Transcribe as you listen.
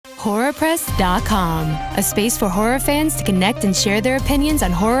HorrorPress.com, a space for horror fans to connect and share their opinions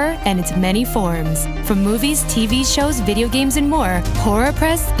on horror and its many forms. From movies, TV shows, video games, and more,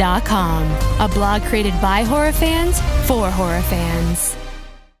 HorrorPress.com, a blog created by horror fans for horror fans.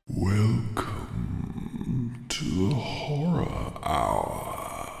 Welcome to the Horror Hour.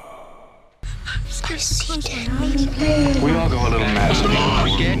 We all go a little mad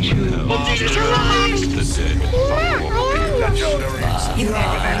sometimes. We get you.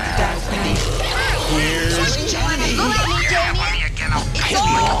 Here's Johnny.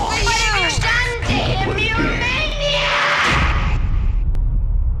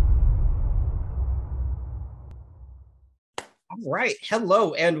 All right.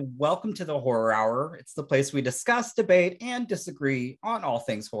 Hello and welcome to the Horror Hour. It's the place we discuss, debate, and disagree on all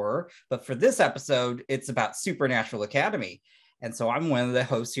things horror. But for this episode, it's about Supernatural Academy. And so I'm one of the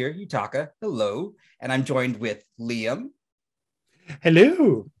hosts here, Yutaka. Hello. And I'm joined with Liam.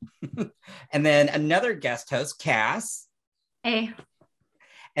 Hello. And then another guest host, Cass. Hey.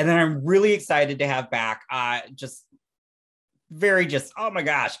 And then I'm really excited to have back, oh my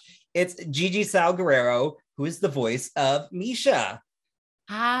gosh, it's Gigi Saul Guerrero, who is the voice of Misha.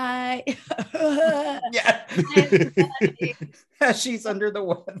 Hi. Yeah. She's under the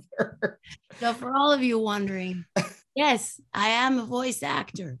weather. So for all of you wondering, yes, I am a voice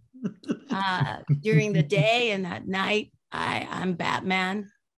actor. During the day and at night, I'm Batman.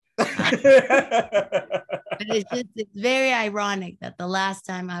 But it's very ironic that the last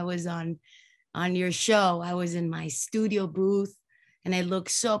time I was on your show, I was in my studio booth and it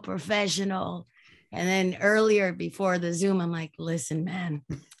looked so professional. And then earlier before the Zoom, I'm like, listen, man,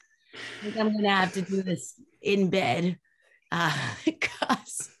 I think I'm going to have to do this in bed.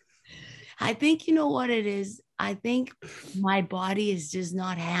 Because I think, you know what it is? I think my body is just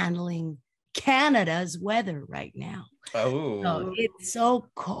not handling Canada's weather right now. Oh, so it's so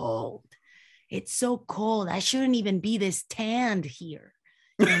cold. It's so cold. I shouldn't even be this tanned here.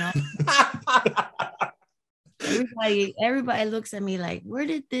 You know? Everybody looks at me like, where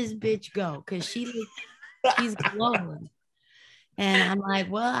did this bitch go? Because she's glowing. And I'm like,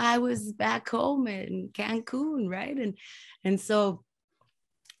 well, I was back home in Cancun, right? And so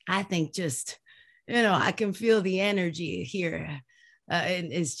I think just, I can feel the energy here.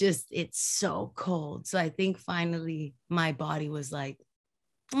 And it's so cold. So I think finally my body was like,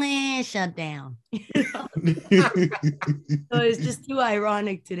 shut down. So it's just too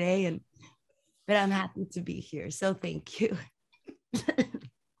ironic today. But I'm happy to be here. So thank you.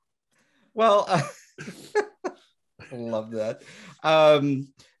 Well, I love that.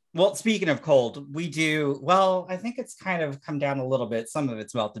 Well, speaking of cold, I think it's kind of come down a little bit. Some of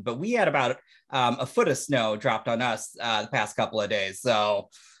it's melted, but we had about a foot of snow dropped on us the past couple of days. So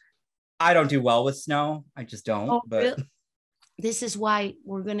I don't do well with snow. I just don't. Oh, but really? This is why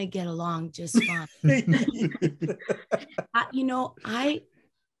we're going to get along just fine.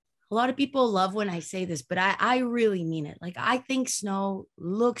 A lot of people love when I say this, but I really mean it. Like, I think snow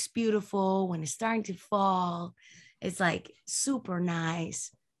looks beautiful when it's starting to fall. It's like super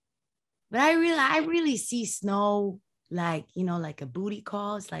nice. But I really see snow like, like a booty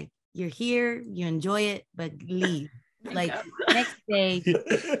call. It's like, you're here, you enjoy it, but leave. Like next day,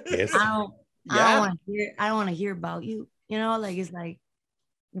 Yes. I don't want to hear about you. It's like,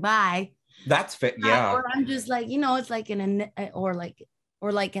 bye. That's fit. Yeah. Or I'm just like, it's like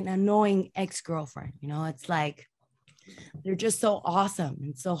or like an annoying ex-girlfriend, it's like, they're just so awesome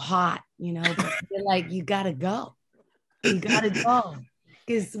and so hot, but they're like, you gotta go.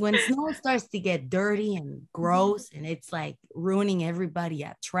 Because when snow starts to get dirty and gross and it's like ruining everybody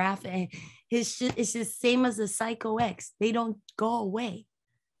at traffic, it's just same as a psycho ex. They don't go away.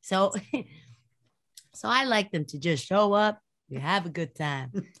 So I like them to just show up, you have a good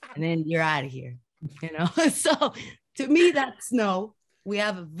time, and then you're out of here, So to me, that's snow. We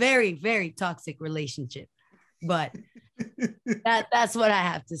have a very, very toxic relationship, but that's what I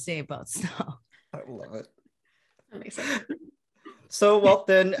have to say about snow. I love it. That makes sense. So, well,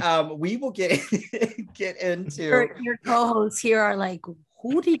 then we will get into your co-hosts here are like,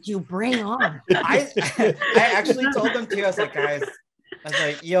 who did you bring on? I actually told them too. I was like, guys,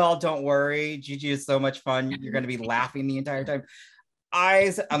 y'all don't worry. Gigi is so much fun. You're going to be laughing the entire time.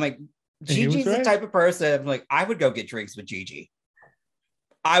 I'm like, Gigi's the type of person. I'm like, I would go get drinks with Gigi.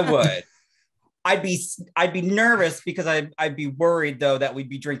 I would. I'd be nervous because I'd be worried though that we'd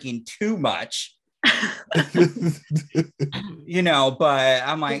be drinking too much. But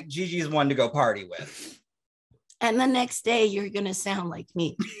I'm like, Gigi's one to go party with. And the next day you're gonna sound like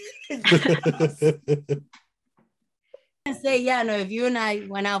me. And say, if you and I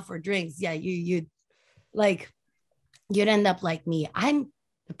went out for drinks, you'd end up like me. I'm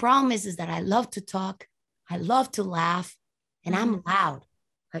The problem is that I love to talk, I love to laugh, and I'm loud.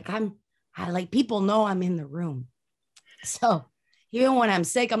 Like I like people know I'm in the room. So even when I'm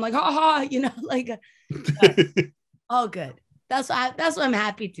sick, I'm like, ha ha, you know, like all good. That's why I'm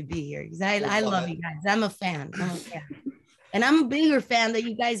happy to be here, because I love you guys. I'm a fan. And I'm a bigger fan that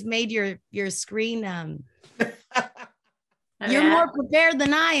you guys made your screen. You're more prepared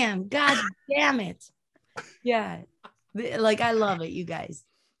than I am. God damn it. Yeah. Like, I love it, you guys.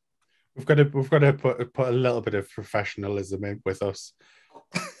 We've got to put a little bit of professionalism in with us,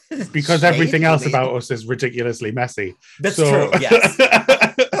 because everything else about us is ridiculously messy. That's true. Yes.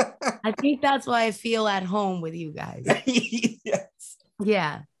 I think that's why I feel at home with you guys. Yes.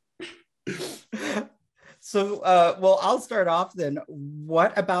 Yeah. So, well, I'll start off then.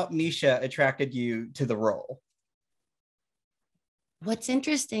 What about Misha attracted you to the role? What's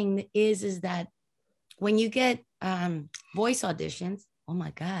interesting is that when you get voice auditions, oh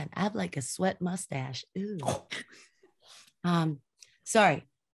my God, I have like a sweat mustache. Ooh. Sorry.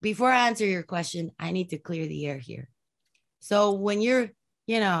 Before I answer your question, I need to clear the air here. So when you're,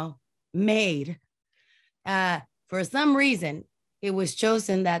 made, for some reason, it was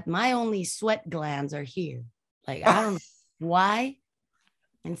chosen that my only sweat glands are here. Like, I don't know why.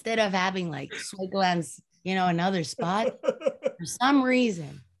 Instead of having like sweat glands, another spot, for some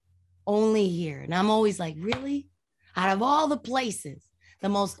reason, only here. And I'm always like, really? Out of all the places, the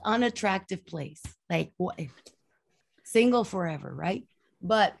most unattractive place, like what? Single forever, right?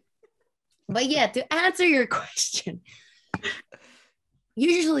 But yeah, to answer your question,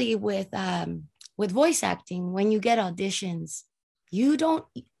 usually with voice acting, when you get auditions,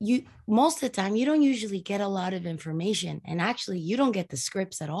 most of the time you don't usually get a lot of information, and actually you don't get the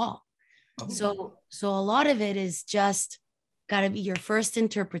scripts at all. Oh. So a lot of it is just got to be your first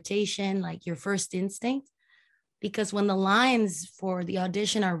interpretation, like your first instinct, because when the lines for the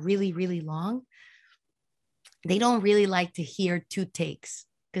audition are really, really long, they don't really like to hear 2 takes,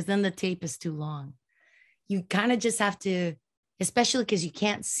 because then the tape is too long. You kind of just have to, especially because you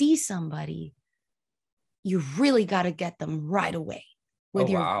can't see somebody, you really got to get them right away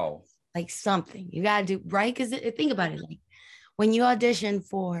with like something. You got to do, right? Because think about it, like when you audition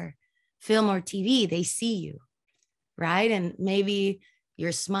for film or TV, they see you, right? And maybe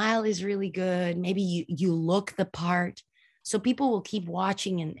your smile is really good. Maybe you look the part. So people will keep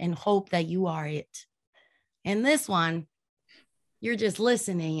watching and hope that you are it. And this one, you're just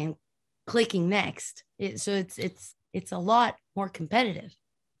listening and clicking next. So it's a lot more competitive.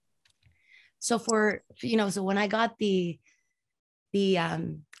 So so when I got the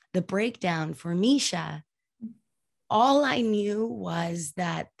breakdown for Misha, all I knew was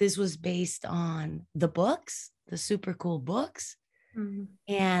that this was based on the books, the super cool books. Mm-hmm.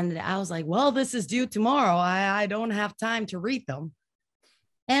 And I was like, well, this is due tomorrow. I don't have time to read them.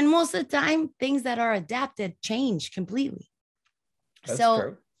 And most of the time, things that are adapted change completely. That's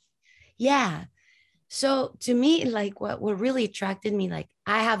true. Yeah. So to me, like what really attracted me, like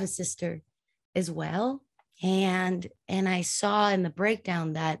I have a sister as well. And I saw in the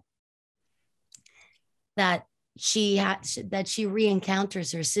breakdown that she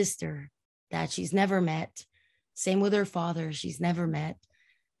re-encounters her sister that she's never met. Same with her father, she's never met.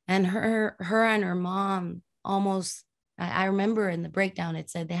 And her and her mom almost, I remember in the breakdown, it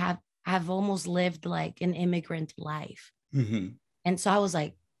said they have almost lived like an immigrant life. Mm-hmm. And so I was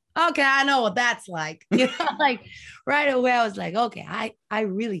like, okay, I know what that's like. Like right away, I was like, okay, I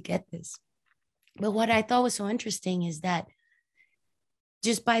really get this. But what I thought was so interesting is that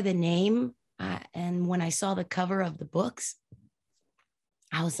just by the name, and when I saw the cover of the books,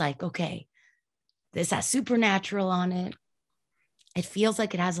 I was like, okay, this has supernatural on it. It feels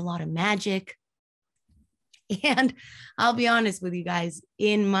like it has a lot of magic. And I'll be honest with you guys,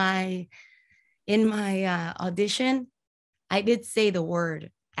 in my audition, I did say the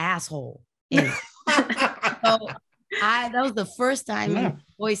word asshole. So that was the first time in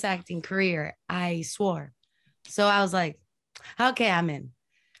voice acting career I swore. So I was like, okay, I'm in.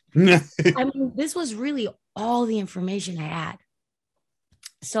 I mean, this was really all the information I had.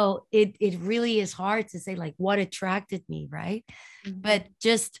 So it really is hard to say like what attracted me, right? Mm-hmm. But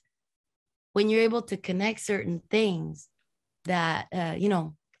just when you're able to connect certain things that,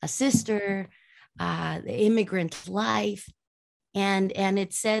 a sister, the immigrant life, and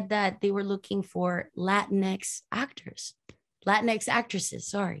it said that they were looking for Latinx actresses,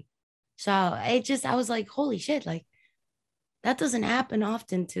 sorry. So I was like, holy shit, like that doesn't happen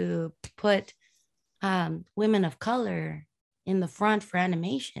often, to put women of color in the front for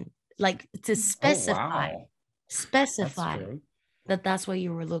animation, like to specify that's what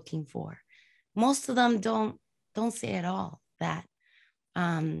you were looking for. Most of them don't say at all that.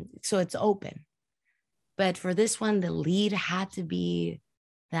 So it's open. But for this one, the lead had to be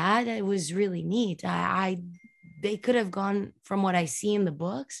that. It was really neat. They could have gone from what I see in the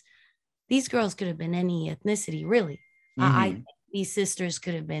books. These girls could have been any ethnicity, really. I think these sisters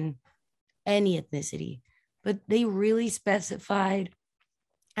could have been any ethnicity, but they really specified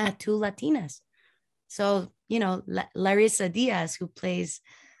two Latinas. So, you know, Larissa Diaz, who plays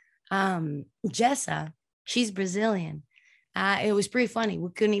Jessa, she's Brazilian. It was pretty funny. We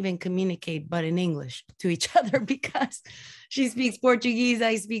couldn't even communicate but in English to each other because she speaks Portuguese,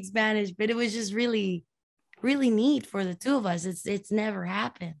 I speak Spanish, but it was just really, really neat for the two of us. It's never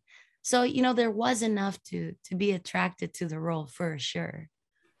happened. So, you know, there was enough to be attracted to the role for sure.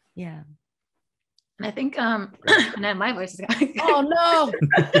 Yeah. And I think no, my voice is going. Oh no.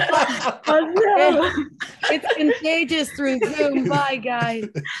 Oh no. It's contagious through Zoom. Bye guys.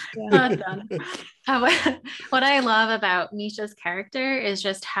 Yeah. Done. What I love about Misha's character is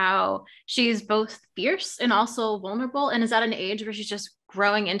just how she's both fierce and also vulnerable, and is at an age where she's just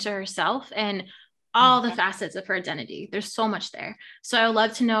growing into herself and all the facets of her identity. There's so much there. So I would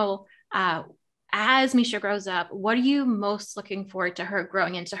love to know, as Misha grows up, what are you most looking forward to her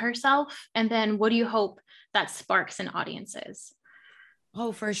growing into herself? And then what do you hope that sparks in audiences?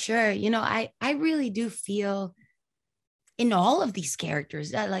 Oh, for sure. You know, I really do feel in all of these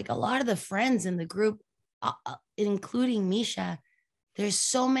characters that like a lot of the friends in the group, including Misha, there's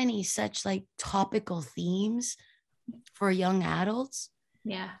so many such like topical themes for young adults.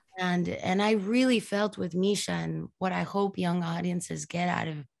 Yeah. And I really felt with Misha, and what I hope young audiences get out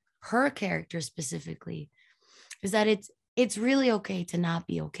of her character specifically is that it's really okay to not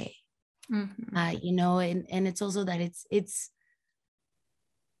be okay. You know, and it's also that it's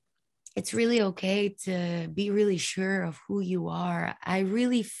really okay to be really sure of who you are. I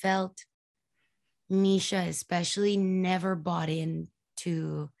really felt Misha especially never bought in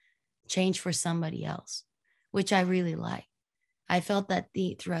to change for somebody else, which I really like. I felt that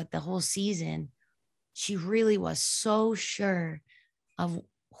throughout the whole season, she really was so sure of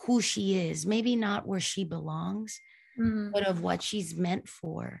who she is, maybe not where she belongs, but of what she's meant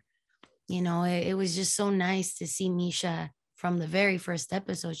for. You know, it was just so nice to see Misha from the very first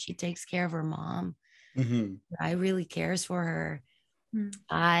episode. She takes care of her mom. I really cares for her.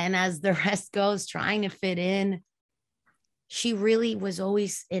 And as the rest goes, trying to fit in, she really was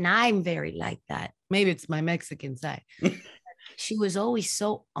always, and I'm very like that. Maybe it's my Mexican side. She was always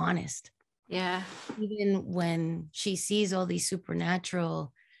so honest. Yeah. Even when she sees all these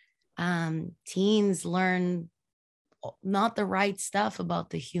supernatural teens learn not the right stuff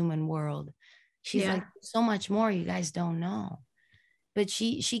about the human world. She's like, so much more you guys don't know. But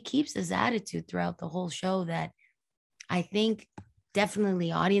she keeps this attitude throughout the whole show that I think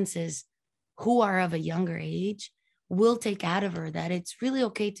definitely audiences who are of a younger age will take out of her, that it's really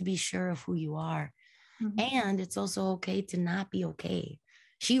okay to be sure of who you are. And it's also okay to not be okay.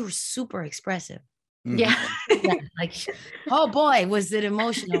 She was super expressive. Yeah. Like, oh boy, was it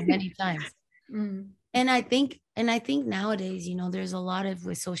emotional many times. And I think nowadays, you know, there's a lot of,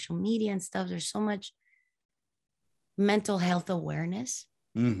 with social media and stuff, there's so much mental health awareness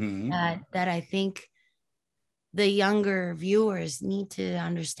that I think the younger viewers need to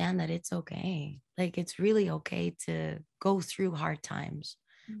understand that it's okay. Like, it's really okay to go through hard times,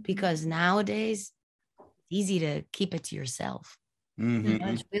 because nowadays it's easy to keep it to yourself. You know,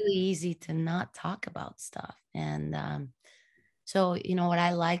 it's really easy to not talk about stuff. And so, you know, what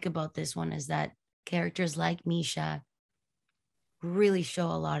I like about this one is that characters like Misha really show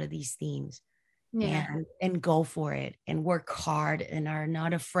a lot of these themes. And go for it and work hard and are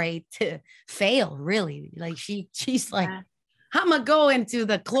not afraid to fail, really. Like she's like, I'm gonna go into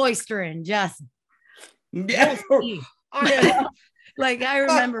the cloister and just like, I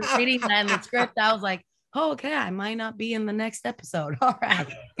remember reading that in the script. I was like, oh, okay, I might not be in the next episode. All right.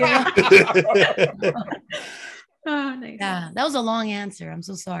 Oh, nice. Yeah, that was a long answer. I'm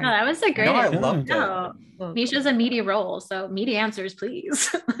so sorry. No, that was a great. No, I loved it. Misha's a meaty role, so meaty answers,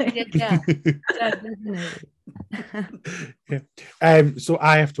 please. Yeah, definitely. So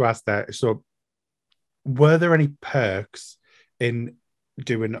I have to ask that. So, were there any perks in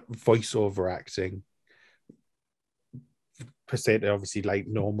doing voiceover acting? Per se, obviously, like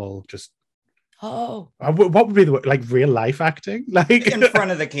normal, just. Oh, what would be the like real life acting, like in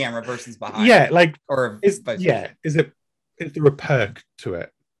front of the camera versus behind? Yeah, like, or is there a perk to it?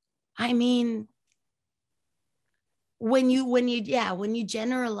 I mean, when you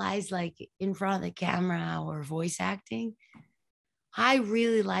generalize like in front of the camera or voice acting, I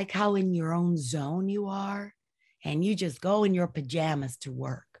really like how in your own zone you are, and you just go in your pajamas to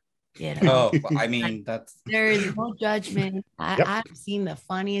work. You know, I mean, that's there is no judgment. Yep. I've seen the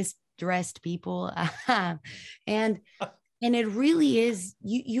funniest dressed people, and it really is.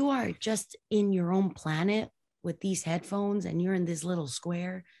 You are just in your own planet with these headphones, and you're in this little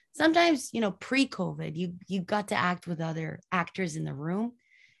square. Sometimes, you know, pre-COVID, you got to act with other actors in the room,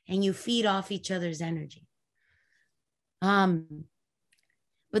 and you feed off each other's energy.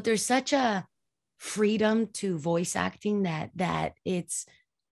 But there's such a freedom to voice acting that it's,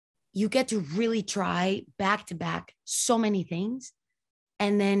 you get to really try back to back so many things,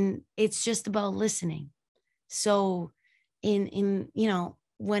 and then it's just about listening. So in you know,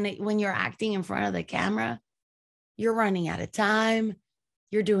 when you're acting in front of the camera, you're running out of time.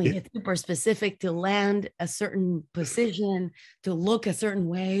 You're doing it super specific to land a certain position, to look a certain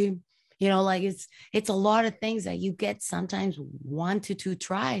way. You know, like it's a lot of things that you get sometimes 1 to 2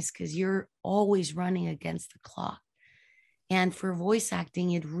 tries because you're always running against the clock. And for voice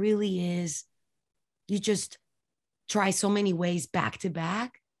acting, it really is, you just try so many ways back to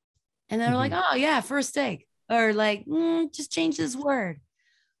back. And they're like, oh yeah, first take. Or like, just change this word.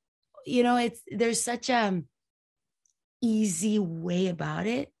 You know, there's such a easy way about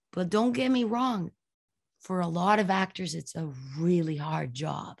it. But don't get me wrong. For a lot of actors, it's a really hard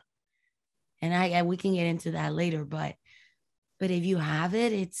job. And we can get into that later, but if you have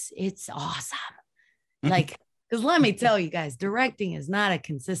it, it's awesome. Like, because let me tell you guys, directing is not a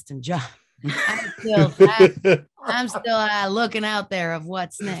consistent job. I'm still looking out there of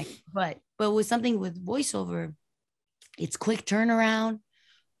what's next. But with something with voiceover, it's quick turnaround.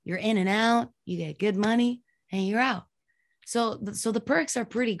 You're in and out. You get good money, and you're out. So the perks are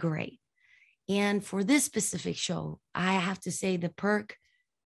pretty great. And for this specific show, I have to say the perk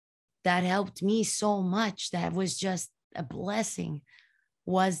that helped me so much, that was just a blessing,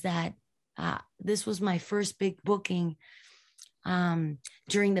 was that this was my first big booking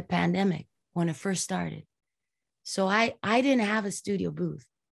during the pandemic when it first started. So I didn't have a studio booth,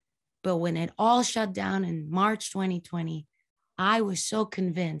 but when it all shut down in March 2020, I was so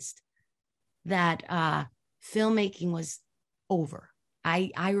convinced that filmmaking was over.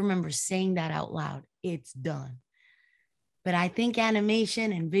 I remember saying that out loud. It's done. But I think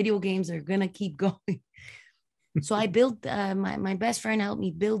animation and video games are going to keep going. So I built, my best friend helped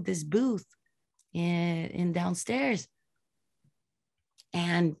me build this booth in downstairs.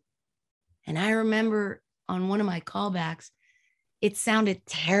 And I remember on one of my callbacks, it sounded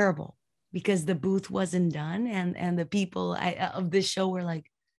terrible because the booth wasn't done. And the people of this show were like,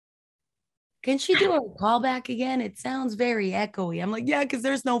 can she do a callback again? It sounds very echoey. I'm like, yeah, because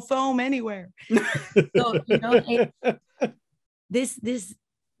there's no foam anywhere. So, you know, this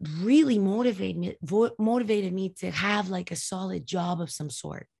really motivated me to have like a solid job of some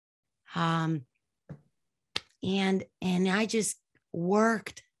sort. And I just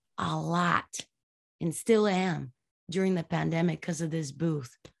worked a lot and still am during the pandemic because of this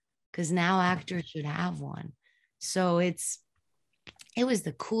booth, because now actors should have one. So it was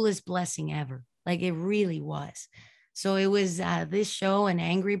the coolest blessing ever. Like, it really was. So it was this show and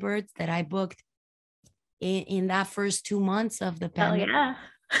Angry Birds that I booked in that first 2 months of the pandemic. Yeah.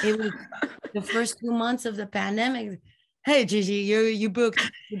 It was the first 2 months of the pandemic. Hey, Gigi, you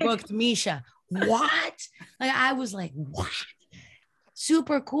booked Misha. What? Like, I was like, what?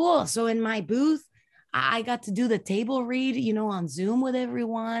 Super cool. So in my booth, I got to do the table read, you know, on Zoom with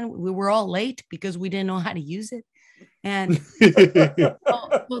everyone. We were all late because we didn't know how to use it. And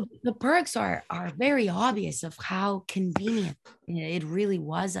well, the perks are very obvious of how convenient it really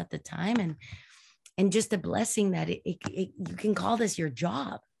was at the time, and just a blessing that you can call this your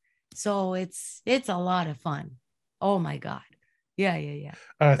job. So it's a lot of fun. Oh my God. Yeah.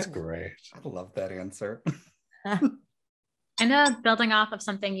 That's great. I love that answer. And building off of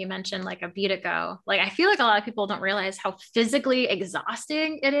something you mentioned like a beat ago, like I feel like a lot of people don't realize how physically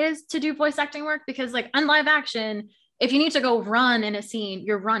exhausting it is to do voice acting work, because like on live action, if you need to go run in a scene,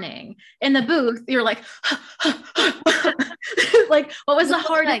 you're running. In the booth, you're like, like, what was the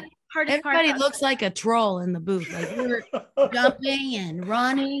hardest part? Everybody looks like a troll in the booth. Like, you're jumping and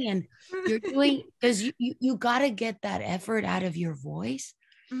running, and you're doing, because you got to get that effort out of your voice.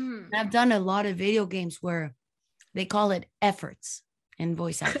 Mm. I've done a lot of video games where they call it efforts in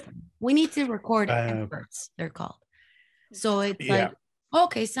voice acting. We need to record efforts, they're called. So it's like,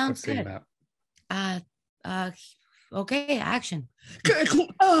 okay, sounds good. Okay, action.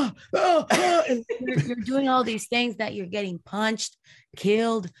 And you're doing all these things that you're getting punched,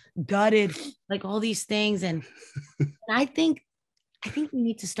 killed, gutted, like all these things. And I think we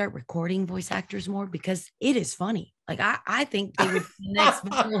need to start recording voice actors more, because it is funny. Like, I think they would be the next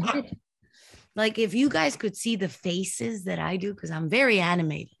viral hit. Like, if you guys could see the faces that I do, because I'm very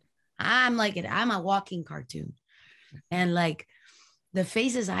animated. I'm like it. I'm a walking cartoon. And like the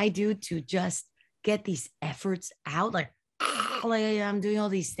faces I do to just get these efforts out, like I'm doing all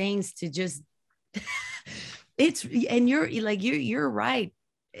these things to just and you're right.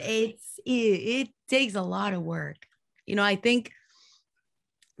 It takes a lot of work. I think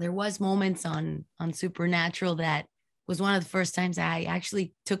there was moments on Supernatural that was one of the first times I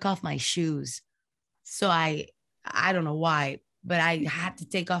actually took off my shoes. So I don't know why, but I had to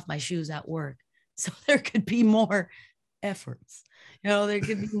take off my shoes at work so there could be more efforts. There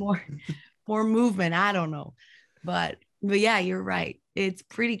could be more movement. I don't know, but yeah, you're right. It's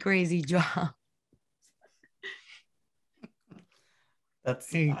pretty crazy job.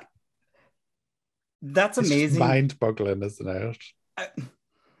 That's amazing. Mind-boggling, isn't it?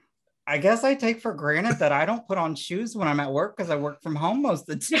 I guess I take for granted that I don't put on shoes when I'm at work because I work from home most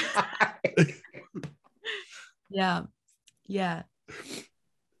of the time. Yeah.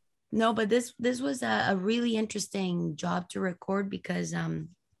 No, but this was a really interesting job to record because,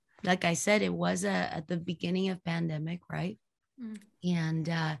 like I said, it was at the beginning of pandemic, right? And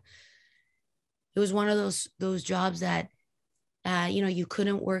it was one of those jobs that you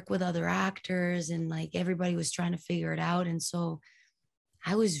couldn't work with other actors, and like everybody was trying to figure it out. And so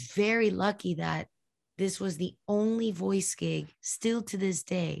I was very lucky that this was the only voice gig still to this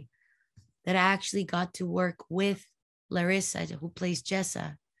day that I actually got to work with Larissa, who plays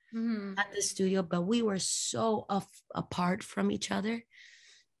Jessa, at the studio. But we were so apart from each other.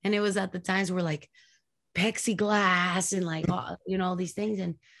 And it was at the times where like plexiglass and like, all these things.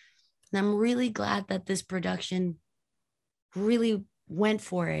 And I'm really glad that this production really went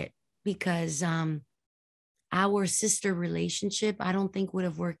for it, because our sister relationship, I don't think would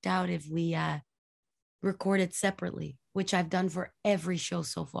have worked out if we recorded separately, which I've done for every show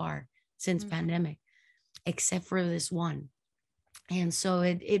so far since pandemic, except for this one. And so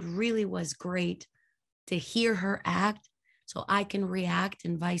it really was great to hear her act so I can react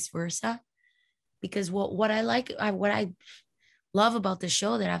and vice versa. Because what I love about the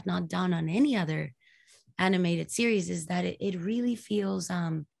show that I've not done on any other animated series is that it really feels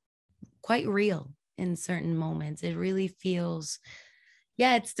quite real in certain moments. It really feels,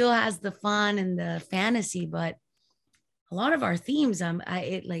 it still has the fun and the fantasy, but a lot of our themes,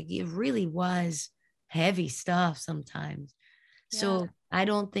 it really was heavy stuff sometimes. Yeah. So I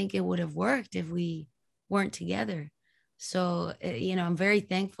don't think it would have worked if we weren't together. So, I'm very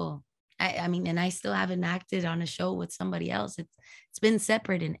thankful. I mean, and I still haven't acted on a show with somebody else. It's been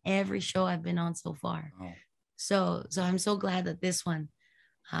separate in every show I've been on so far. Oh. So I'm so glad that this one,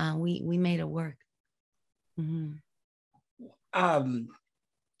 we made it work. Mm-hmm.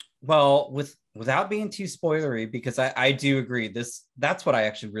 Well, without being too spoilery, because I do agree, that's what I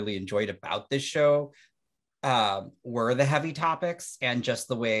actually really enjoyed about this show, were the heavy topics and just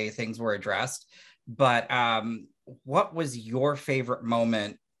the way things were addressed. But what was your favorite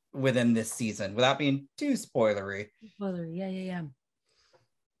moment within this season, without being too spoilery? Yeah.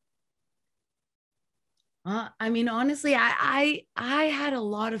 I mean, honestly, I had a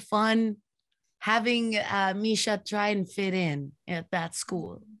lot of fun having Misha try and fit in at that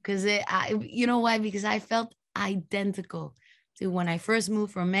school, because you know why? Because I felt identical to when I first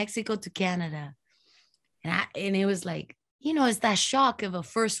moved from Mexico to Canada, and it was like, it's that shock of a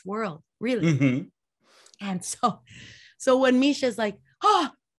first world, really. Mm-hmm. And so when Misha's like, oh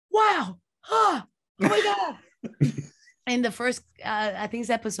wow, oh my god, in the first I think it's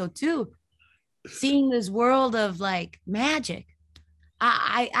episode 2, seeing this world of like magic,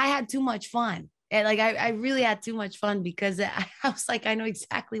 I had too much fun. And like I really had too much fun, because I was like, I know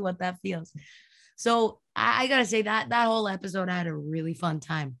exactly what that feels. So I gotta say that whole episode, I had a really fun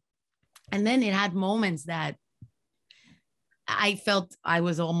time. And then it had moments that I felt I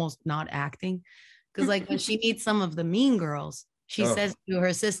was almost not acting, because like when she meets some of the mean girls, she says to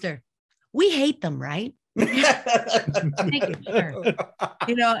her sister, "We hate them, right?" Sure.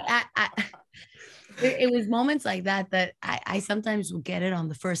 It was moments like that I sometimes would get it on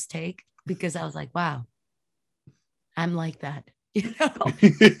the first take, because I was like, wow, I'm like that. So,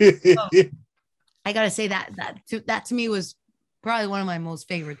 I gotta say that to me was probably one of my most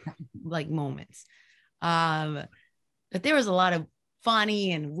favorite like moments. But there was a lot of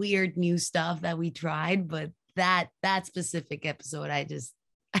funny and weird new stuff that we tried, but that specific episode, I just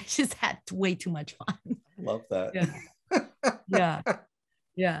had way too much fun. I love that. Yeah.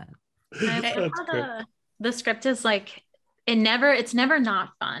 I love how the script is like, it's never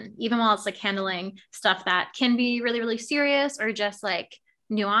not fun, even while it's like handling stuff that can be really, really serious or just like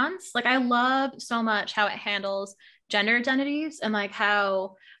nuance. Like I love so much how it handles gender identities and like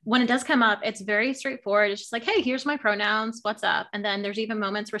how when it does come up, it's very straightforward. It's just like, hey, here's my pronouns, what's up? And then there's even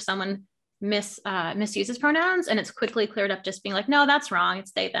moments where someone misuses pronouns and it's quickly cleared up, just being like, no, that's wrong,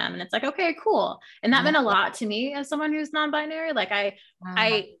 it's they them. And it's like, okay, cool. And that meant a lot to me as someone who's non-binary. Like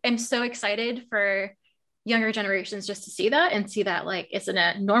I am so excited for younger generations just to see that and see that like it's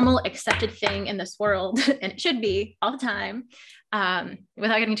a normal accepted thing in this world and it should be all the time,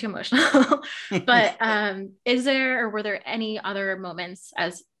 without getting too emotional. But is there or were there any other moments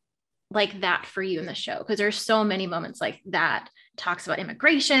as like that for you in the show? Because there's so many moments like that. It talks about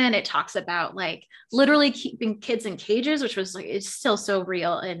immigration, it talks about like literally keeping kids in cages, which was like, it's still so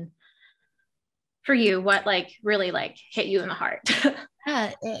real. And for you, what like really like hit you in the heart?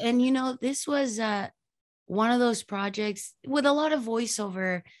 Yeah, and you know, this was one of those projects with a lot of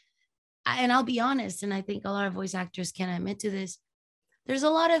voiceover. And I'll be honest, and I think a lot of voice actors can admit to this, there's a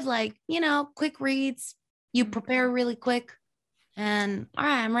lot of like, you know, quick reads, you prepare really quick, and all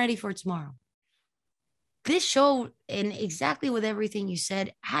right, I'm ready for tomorrow. This show, and exactly with everything you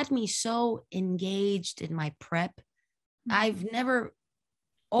said, had me so engaged in my prep. I've never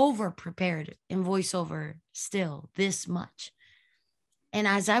over prepared in voiceover still this much. And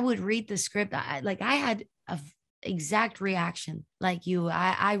as I would read the script, I had a exact reaction like you.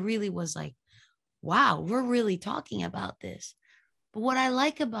 I really was like, wow, we're really talking about this. But what I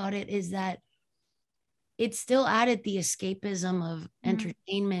like about it is that it still added the escapism of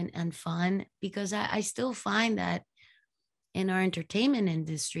entertainment and fun, because I still find that in our entertainment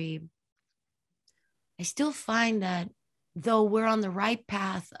industry, I still find that though we're on the right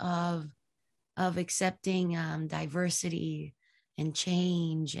path of accepting diversity and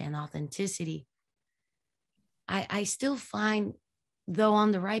change and authenticity, I still find, though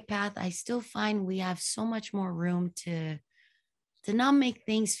on the right path, I still find we have so much more room to not make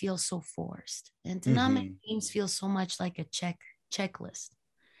things feel so forced, and to not make things feel so much like a checklist.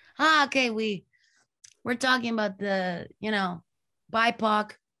 Okay, we're talking about the, you know,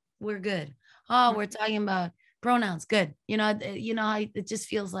 BIPOC, we're good. Oh, we're talking about pronouns, good. You know how it just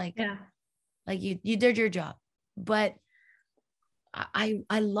feels like, like you did your job. But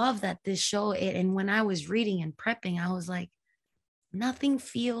I love that this show, and when I was reading and prepping, I was like, nothing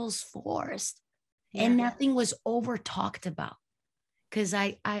feels forced, and nothing was over talked about. Because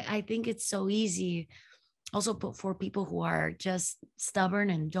I think it's so easy also for people who are just stubborn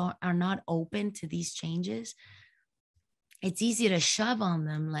and are not open to these changes. It's easy to shove on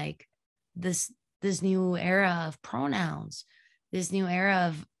them like this new era of pronouns, this new era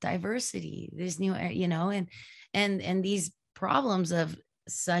of diversity, this new, you know, and these problems of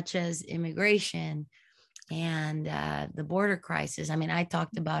such as immigration and the border crisis. I mean, I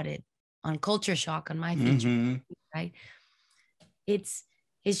talked about it on Culture Shock on my feature, right? It's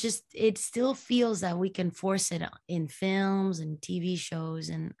just, it still feels that we can force it in films and TV shows.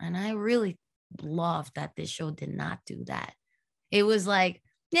 And I really love that this show did not do that. It was like,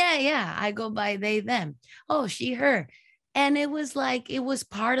 yeah, I go by they, them. Oh, she, her. And it was like, it was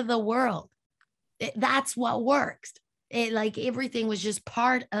part of the world. That's what works. It like everything was just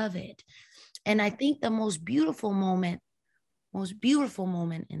part of it. And I think the most beautiful moment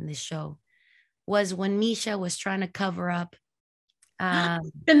in this show was when Misha was trying to cover up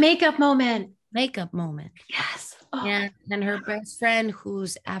the makeup moment. Yes. Oh. And her best friend,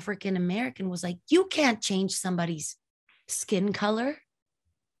 who's African American, was like, you can't change somebody's skin color.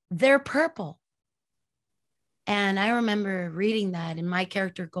 They're purple. And I remember reading that, and my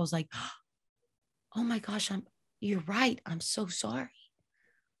character goes like, oh my gosh, you're right. I'm so sorry.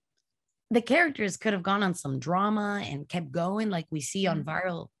 The characters could have gone on some drama and kept going, like we see on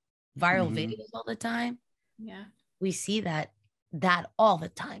viral videos all the time. Yeah. We see that all the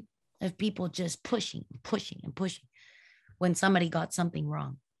time, of people just pushing when somebody got something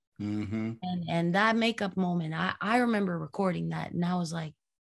wrong. And that makeup moment, I remember recording that, and I was like,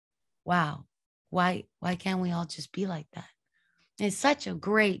 wow, why can't we all just be like that? It's such a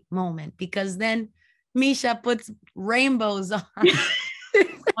great moment, because then Misha puts rainbows on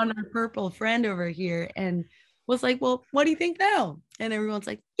on her purple friend over here and was like, well, what do you think now? And everyone's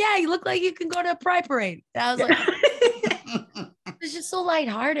like, yeah, you look like you can go to a pride parade. And I was like, it's just so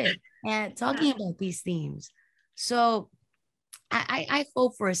lighthearted and talking about these themes. So I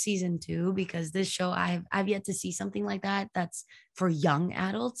hope for a season 2, because this show, I've yet to see something like that that's for young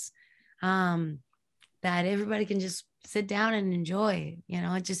adults, that everybody can just sit down and enjoy. You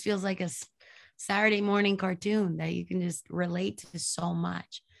know, it just feels like a Saturday morning cartoon that you can just relate to so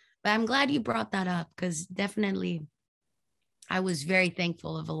much. But I'm glad you brought that up, because definitely I was very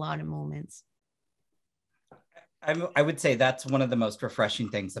thankful of a lot of moments. I would say that's one of the most refreshing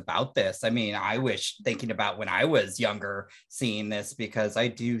things about this. I mean, I wish, thinking about when I was younger, seeing this, because I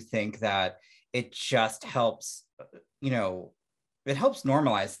do think that it just helps, you know, it helps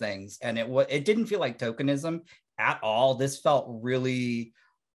normalize things. And it didn't feel like tokenism at all. This felt really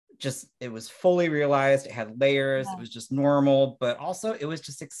just, it was fully realized. It had layers. Yeah. It was just normal, but also it was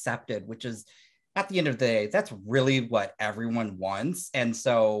just accepted, which is, at the end of the day, that's really what everyone wants. And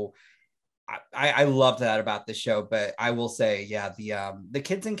so I love that about the show. But I will say, yeah, the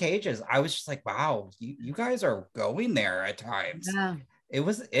kids in cages, I was just like, wow, you guys are going there at times. Yeah.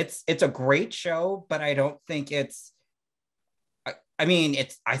 It's a great show, but I don't think it's, I mean,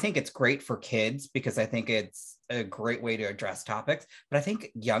 I think it's great for kids because I think it's a great way to address topics. But I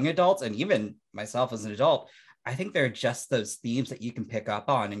think young adults, and even myself as an adult, I think they're just those themes that you can pick up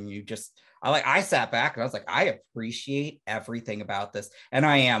on, and I sat back and I was like, I appreciate everything about this, and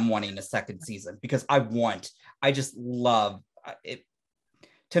I am wanting a second season because I just love it.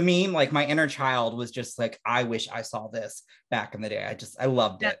 To me, like, my inner child was just like, I wish I saw this back in the day. I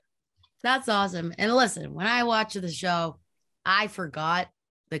loved it. That's awesome. And listen, when I watched the show, I forgot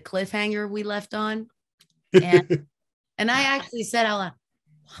the cliffhanger we left on. And I actually said out loud,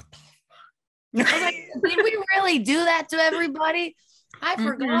 what the fuck? I was like, did we really do that to everybody? I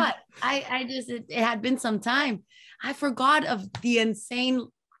forgot. I just, it had been some time. I forgot of the insane.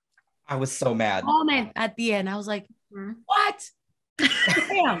 I was so mad. Moment at the end. I was like, what?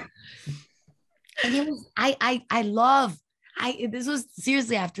 Damn. And it was, this was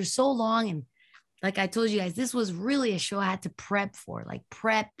seriously after so long. And like I told you guys, this was really a show I had to prep for, like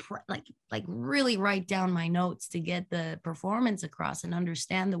like really write down my notes to get the performance across and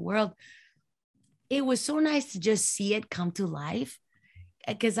understand the world. It was so nice to just see it come to life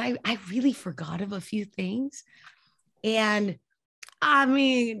because I really forgot of a few things. And I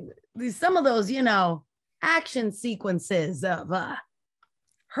mean, some of those, action sequences of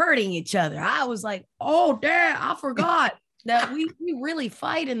hurting each other. I was like, oh, damn, I forgot that we really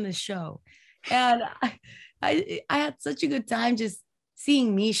fight in the show. And I had such a good time just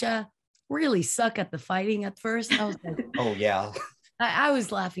seeing Misha really suck at the fighting at first. I was like, oh, yeah. I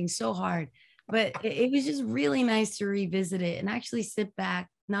was laughing so hard. But it was just really nice to revisit it and actually sit back,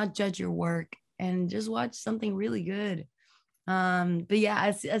 not judge your work, and just watch something really good. But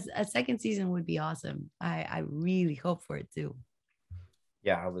yeah, a second season would be awesome. I really hope for it too.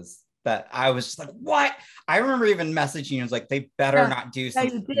 Yeah, I was just like, what? I remember even messaging you. I was like, they better not do some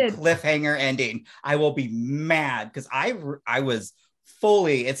cliffhanger ending. I will be mad because I was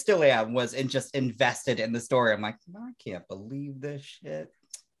fully, it still am, was just invested in the story. I'm like, I can't believe this shit.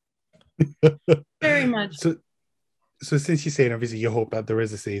 Very much. So since you're saying obviously you hope that there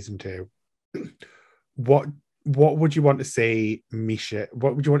is a season 2, what would you want to see Misha?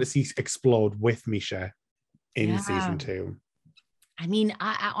 What would you want to see explode with Misha in season 2? I mean,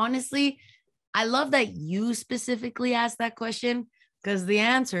 I honestly, I love that you specifically asked that question because the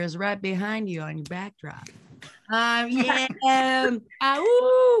answer is right behind you on your backdrop. Yeah.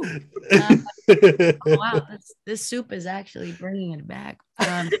 Oh, wow. This soup is actually bringing it back.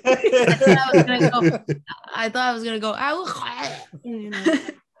 I thought I was gonna go.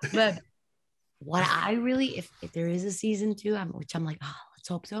 But what I really, if there is a season 2, which I'm like, oh, let's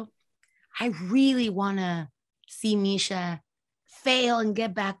hope so. I really want to see Misha fail and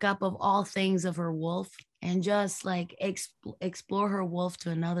get back up of all things of her wolf and just like explore her wolf to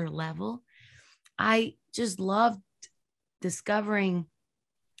another level. I just loved discovering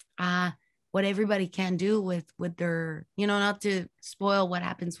what everybody can do with their, not to spoil what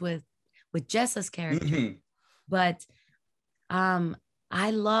happens with Jessa's character, but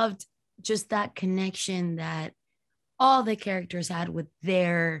I loved just that connection that all the characters had with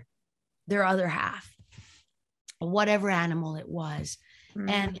their other half, whatever animal it was.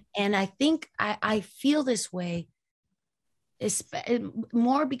 And I think I feel this way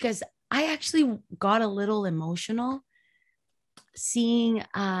more because I actually got a little emotional seeing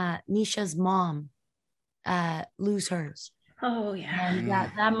Nisha's mom lose hers. Oh yeah. And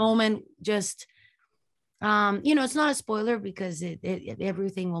that moment just it's not a spoiler because it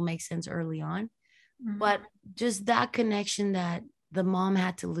everything will make sense early on. But just that connection that the mom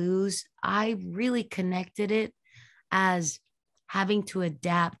had to lose, I really connected it as having to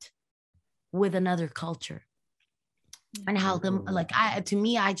adapt with another culture. And how to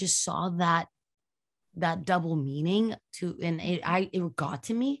me, I just saw that double meaning and it got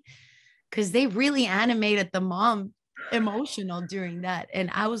to me because they really animated the mom emotional during that.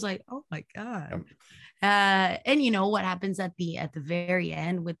 And I was like, oh my God. And what happens at the very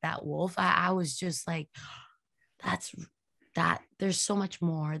end with that wolf, I was just like, there's so much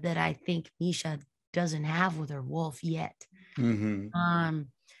more that I think Misha doesn't have with her wolf yet. Mm-hmm.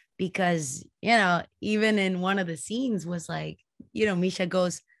 Because, even in one of the scenes was like, Misha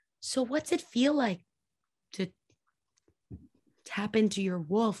goes, so what's it feel like to tap into your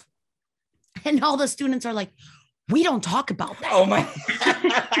wolf? And all the students are like, we don't talk about that. Oh my,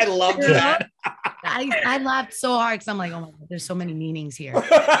 I love that. I laughed so hard because I'm like, oh my God, there's so many meanings here.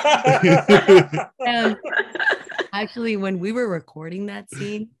 And actually, when we were recording that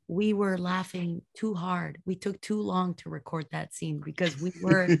scene, we were laughing too hard. We took too long to record that scene because we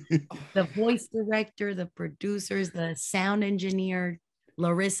were the voice director, the producers, the sound engineer,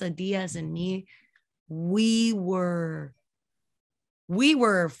 Larissa Diaz and me. We were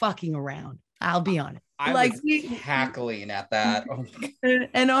fucking around. I'll be honest. I was cackling at that. Oh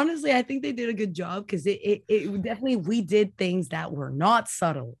and honestly, I think they did a good job because it definitely, we did things that were not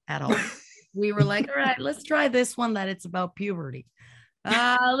subtle at all. We were like, all right, let's try this one that it's about puberty.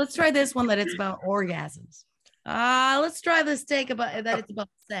 Let's try this one that it's about orgasms. Let's try this take about that it's about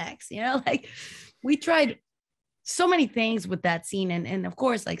sex. Like we tried so many things with that scene. And of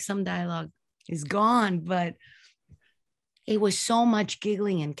course, like some dialogue is gone, but it was so much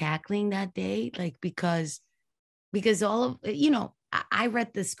giggling and cackling that day, like because all of, I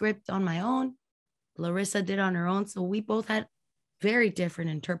read the script on my own. Larissa did on her own. So we both had very different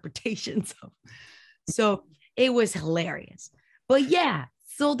interpretations. So it was hilarious. But yeah,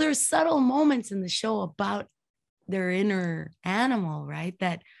 so there's subtle moments in the show about their inner animal, right?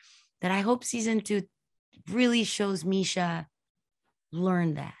 That I hope season 2 really shows Misha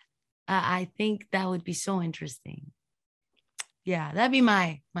learn that. I think that would be so interesting. Yeah, that'd be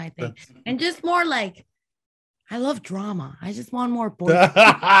my thing. And just more like, I love drama. I just want more boyfriend.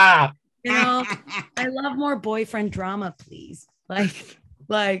 I love more boyfriend drama, please.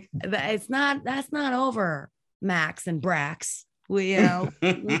 Like that's not over, Max and Brax. We're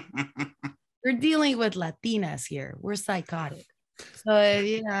dealing with Latinas here. We're psychotic.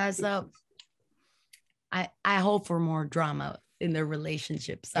 So I hope for more drama in the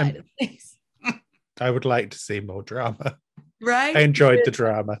relationship side of things. I would like to see more drama. Right? I enjoyed the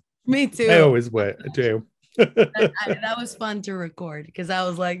drama. Me too. I always would. I do. That was fun to record because I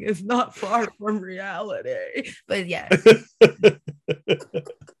was like, it's not far from reality. But yeah. But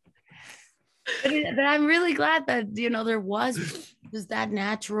I'm really glad that, there was just that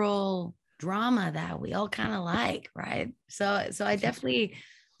natural drama that we all kind of like, right? So I definitely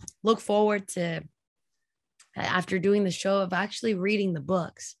look forward to, after doing the show, of actually reading the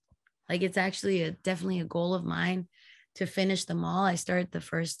books. Like it's actually definitely a goal of mine to finish them all. I started the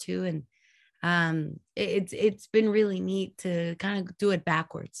first 2 and it's been really neat to kind of do it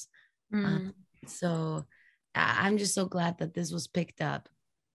backwards. So I'm just so glad that this was picked up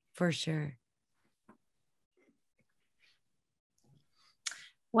for sure.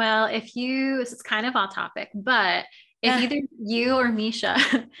 Well, this is kind of off topic, but if either you or Misha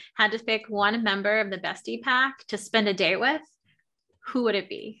had to pick one member of the bestie pack to spend a day with, who would it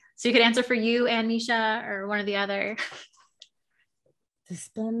be? So you could answer for you and Misha or one or the other. To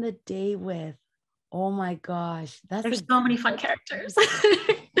spend the day with. Oh my gosh. There's so many fun characters.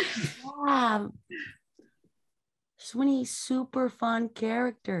 Yeah. So many super fun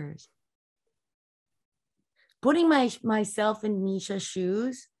characters. Putting myself in Misha's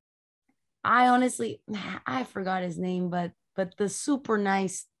shoes, I forgot his name, but the super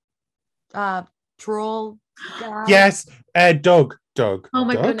nice troll guy. Yes, Doug. Oh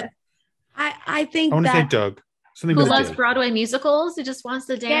my goodness. I think I want to say Doug. Something who loves Broadway musicals? Who just wants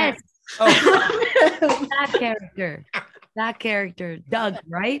to dance? Yes. Oh. that character, Doug,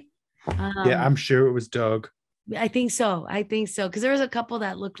 right? Yeah, I'm sure it was Doug. I think so. Because there was a couple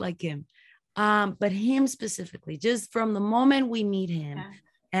that looked like him. But him specifically, just from the moment we meet him,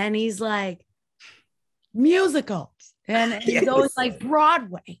 and he's like, musicals. And he's always like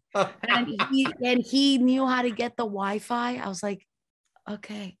Broadway. And he knew how to get the Wi-Fi. I was like,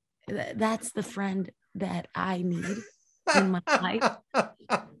 okay, that's the friend that I need in my life.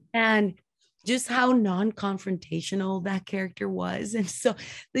 And just how non-confrontational that character was. And so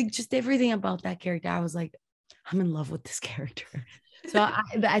like just everything about that character, I was like, I'm in love with this character. So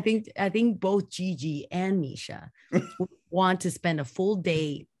I think both Gigi and Misha want to spend a full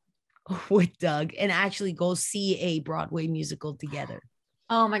day with Doug and actually go see a Broadway musical together.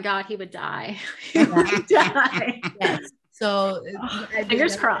 Oh my God, he would die. He would die. Yes. So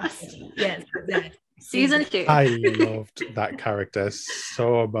fingers crossed. Yes, exactly. Season 2. I loved that character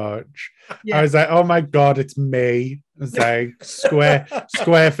so much. Yeah. I was like, oh my God, it's me. It's like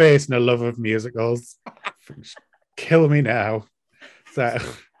square face and a love of musicals. Kill me now. So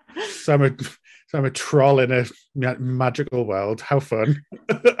I'm a troll in a magical world. How fun.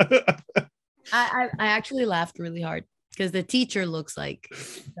 I actually laughed really hard because the teacher looks like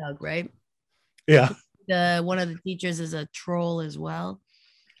Doug, right? Yeah. One of the teachers is a troll as well.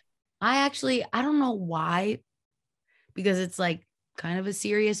 I don't know why, because it's like kind of a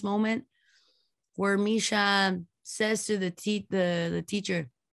serious moment where Misha says to the teacher,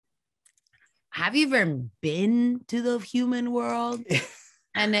 have you ever been to the human world?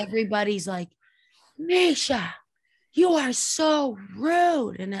 And everybody's like, Misha, you are so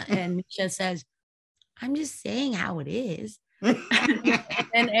rude. And Misha says, I'm just saying how it is.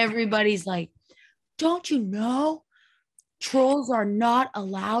 And everybody's like, don't you know trolls are not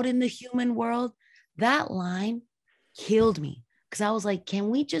allowed in the human world? That line killed me because I was like, can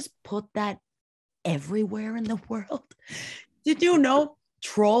we just put that everywhere in the world? Did you know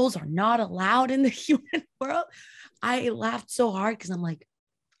trolls are not allowed in the human world? I laughed so hard because I'm like,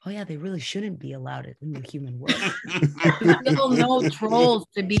 oh yeah, they really shouldn't be allowed in the human world. We all know trolls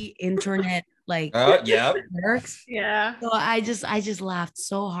to be internet like jerks. Yeah. So I just laughed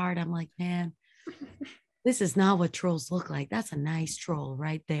so hard. I'm like, man, this is not what trolls look like. That's a nice troll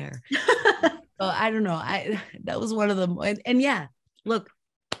right there. So I don't know. That was one of them. And yeah, look,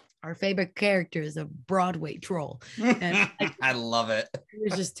 our favorite character is a Broadway troll. And I love it. It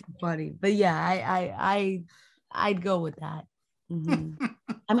was just too funny. But yeah, I'd go with that. Mm-hmm.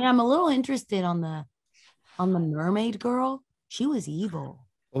 I mean, I'm a little interested on the mermaid girl. She was evil.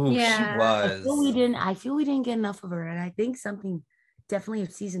 Oh, yeah. She was. I feel we didn't get enough of her. And I think something definitely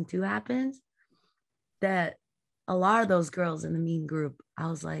if season 2 happens, that a lot of those girls in the mean group, I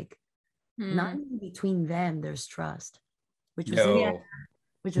was like, not even between them, there's trust, which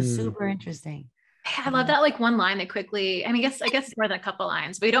was super interesting. I love that like one line that quickly, I mean, I guess it's more than a couple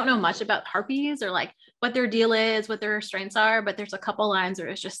lines, but we don't know much about harpies or like what their deal is, what their strengths are, but there's a couple lines where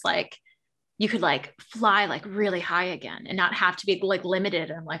it's just like, you could like fly like really high again and not have to be like limited.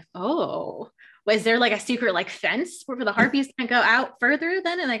 And I'm like, oh, was there like a secret like fence where the harpies can go out further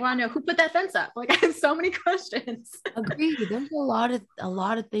then? And like, want to know who put that fence up? Like, I have so many questions. Agreed. There's a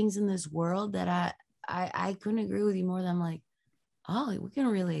lot of things in this world that I couldn't agree with you more than I'm like, oh, we can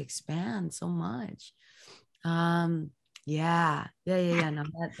really expand so much. Yeah. No,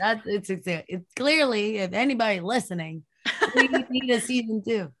 it's clearly, if anybody listening, we need a season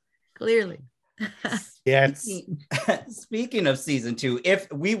 2. Clearly. Yes. Speaking of season 2,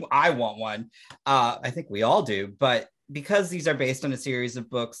 I want one. I think we all do, but because these are based on a series of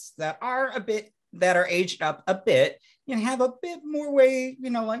books that are aged up a bit, you know, have a bit more way,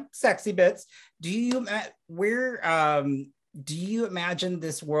 you know, like sexy bits. Do you imagine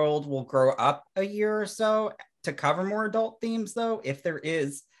this world will grow up a year or so to cover more adult themes, though, if there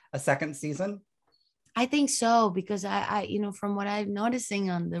is a second season? I think so, because I you know, from what I'm noticing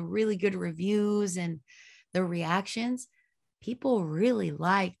on the really good reviews and the reactions, people really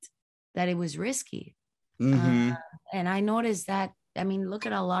liked that it was risky. Mm-hmm. And I noticed that, I mean, look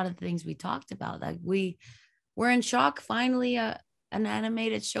at a lot of the things we talked about. Like we're in shock. Finally, an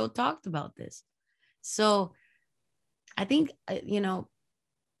animated show talked about this. So I think, you know,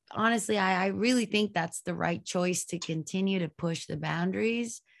 honestly, I really think that's the right choice to continue to push the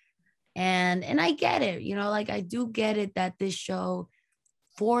boundaries. And I get it, you know, like I do get it that this show,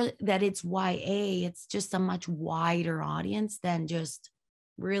 for that it's YA, it's just a much wider audience than just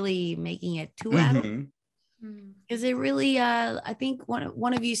really making it too adult. Because it really, I think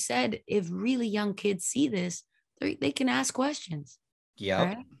one of you said, if really young kids see this, they can ask questions. Yeah.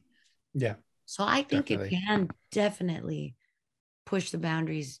 Right? Yeah. So I think it can definitely push the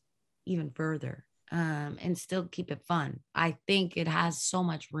boundaries even further. And still keep it fun. I think it has so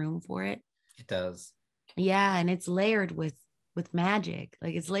much room for it. It does. Yeah, and it's layered with magic.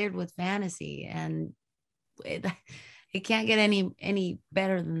 Like it's layered with fantasy, and it can't get any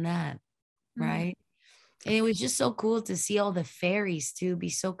better than that, right? And it was just so cool to see all the fairies too be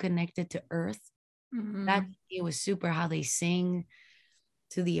so connected to Earth. That it was super how they sing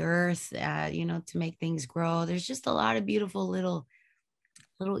to the earth, you know, to make things grow. There's just a lot of beautiful little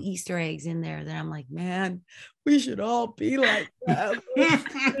Easter eggs in there that I'm like, man, we should all be like that. You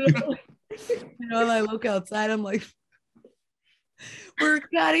know, and I look outside, I'm like, we're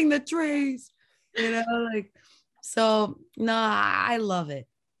cutting the trees, you know, like, so no, I love it.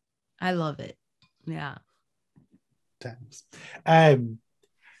 Yeah.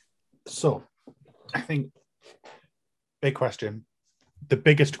 So I think big question, the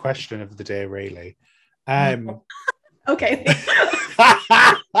biggest question of the day, really. Okay.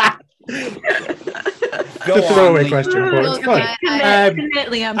 Go the throwaway question, but it's fun. Commit,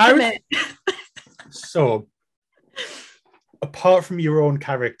 Liam. Commit. So, apart from your own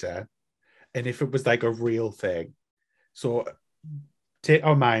character, and if it was like a real thing, so take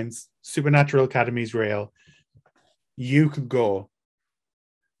our minds Supernatural Academy's real. You could go,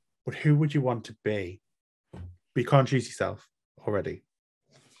 but who would you want to be? But you can't choose yourself already.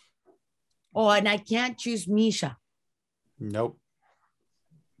 Oh, and I can't choose Misha. Nope.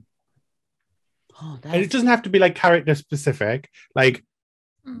 Oh, And it doesn't have to be like character specific. Like,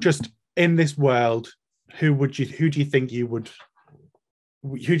 just in this world, who do you think it would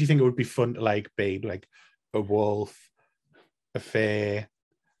be fun to like be? Like a wolf, a fae,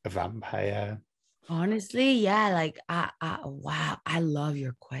 a vampire? Honestly, yeah, like wow, I love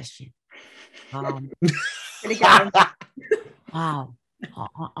your question. Wow.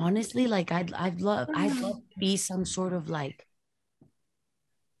 Honestly, like I'd love to be some sort of like,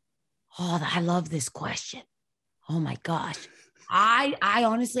 oh, I love this question. Oh my gosh. I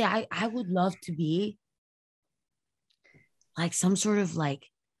honestly I would love to be like some sort of like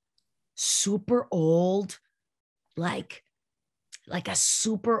super old, like a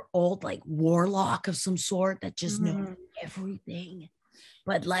super old like warlock of some sort that just knows everything,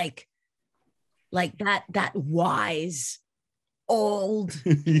 but like that wise old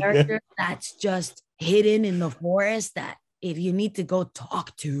character that's just hidden in the forest that if you need to go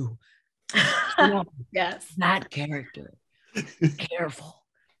talk to, you know, Yes. that character, careful,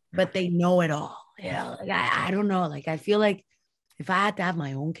 but they know it all. You know, like I don't know. Like I feel like if I had to have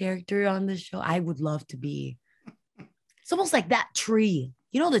my own character on this show, I would love to be. It's almost like that tree.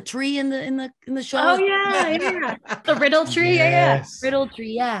 You know the tree in the show. Oh yeah. The riddle tree. Yes. Riddle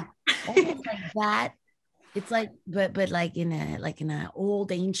tree. Yeah, almost like that. It's like, but like in a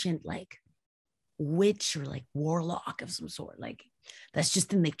old ancient like witch or like warlock of some sort, like that's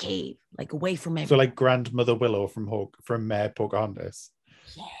just in the cave, like away from everyone. So like Grandmother Willow from Pocahontas.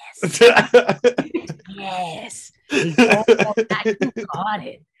 Yes. Yes. You got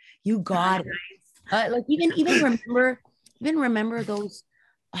it. You got it. Like even remember those.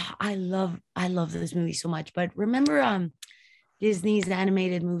 I love this movie so much. But remember Disney's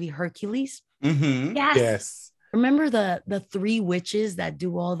animated movie Hercules? Mm-hmm. Yes. Remember the three witches that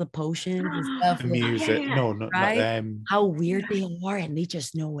do all the potions and stuff? The music. No, not them. How weird they are, and they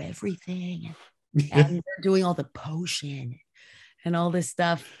just know everything. And they're doing all the potion and all this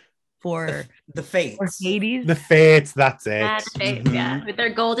stuff for the fates. For Hades. The fates, that's it. Yeah, with their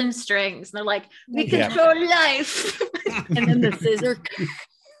golden strings. And they're like, we control life. And then the scissor,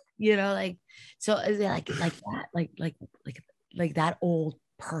 you know, like, so is it like that, like that old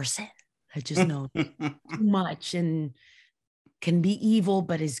person that just knows too much and can be evil,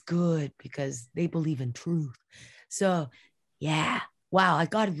 but is good because they believe in truth. So yeah, wow, I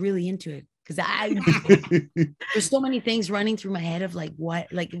got really into it. Because there's so many things running through my head of like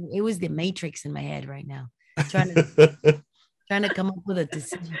what, like it was the Matrix in my head right now, trying to come up with a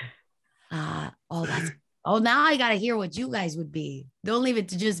decision. Now I gotta hear what you guys would be. Don't leave it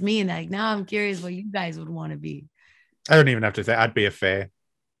to just me. And like now I'm curious what you guys would want to be. I don't even have to say I'd be a fae.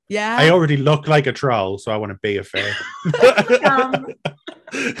 Yeah, I already look like a troll, so I want to be a fae.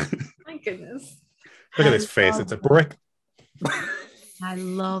 My goodness. Look at this face. It's a brick. I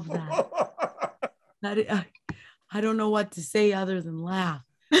love that. I don't know what to say other than laugh.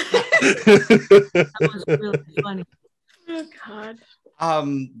 That was really funny. Oh God.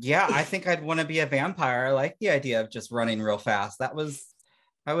 Yeah, I think I'd want to be a vampire. I like the idea of just running real fast. I was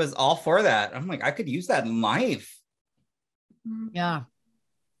all for that. I'm like, I could use that in life. Yeah.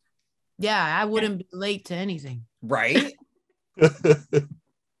 Yeah, I wouldn't be late to anything. Right?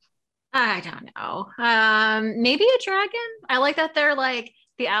 I don't know. Maybe a dragon. I like that they're like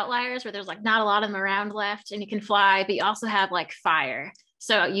the outliers where there's like not a lot of them around left and you can fly, but you also have like fire.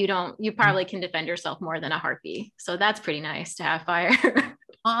 So you probably can defend yourself more than a harpy. So that's pretty nice to have fire.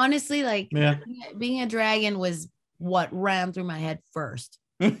 Honestly, like being a dragon was what ran through my head first.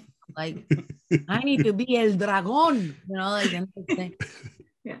 Like, I need to be el dragón, you know, like, yeah.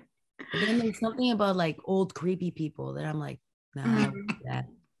 But then there's something about like old creepy people that I'm like, nah, that.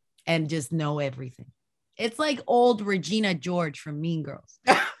 And just know everything. It's like old Regina George from Mean Girls.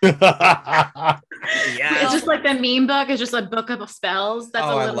 Yeah, it's just like the meme book. It's just a book of spells. That's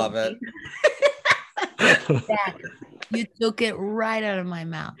I love it. Exactly. You took it right out of my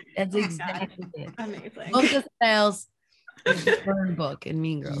mouth. That's exactly it. Amazing. Book of spells. Burn book in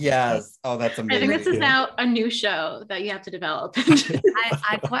Mean Girls. Yes. Oh, that's amazing. I think this is now a new show that you have to develop.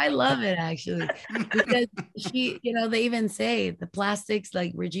 I quite love it actually, because she, you know, they even say the plastics,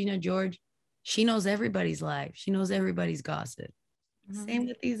 like Regina George, she knows everybody's life. She knows everybody's gossip. Same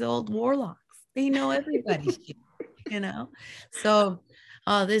with these old warlocks. They know everybody's shit, you know? So,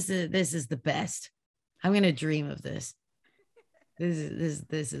 this is the best. I'm gonna dream of this. This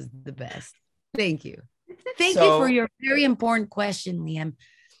is the best. Thank you. Thank you for your very important question, Liam.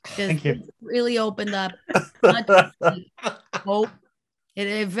 because Thank you. it really opened up not just like hope.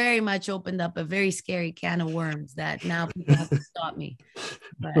 It very much opened up a very scary can of worms that now people have to stop me.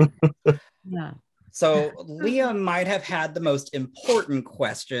 But yeah. So Leah might have had the most important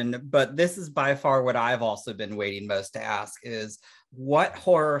question, but this is by far what I've also been waiting most to ask is, what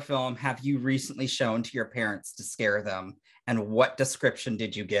horror film have you recently shown to your parents to scare them? And what description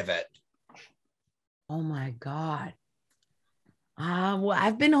did you give it? Oh my God. Well,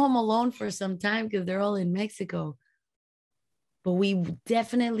 I've been home alone for some time because they're all in Mexico. But we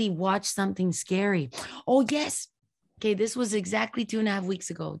definitely watched something scary. Oh, yes. Okay, this was exactly 2.5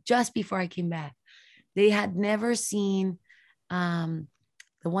 weeks ago, just before I came back. They had never seen the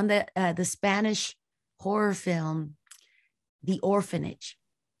one that the Spanish horror film, The Orphanage.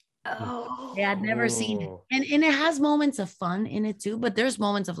 Oh. They had never seen it. And it has moments of fun in it too, but there's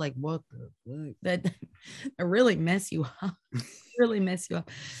moments of like, what the fuck? That really mess you up. Really mess you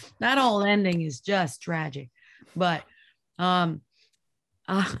up. That whole ending is just tragic. But well,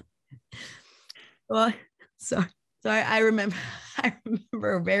 sorry, I remember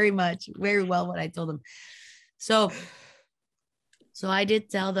very well what I told them. So I did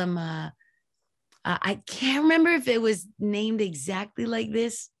tell them, I can't remember if it was named exactly like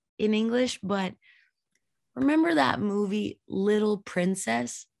this in English, but remember that movie Little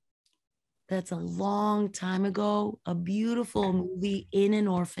Princess? That's a long time ago, a beautiful movie in an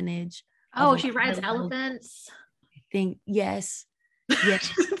orphanage. Oh, she rides elephants. I think, yes.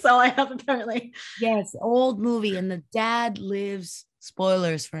 Yes. That's all I have apparently. Yes, old movie. And the dad lives,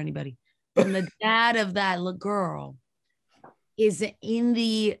 spoilers for anybody. And the dad of that little girl is in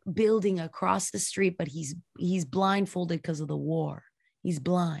the building across the street, but he's blindfolded because of the war. He's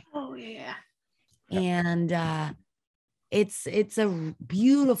blind. Oh yeah. And it's a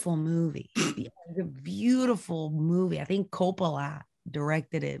beautiful movie. A beautiful movie. I think Coppola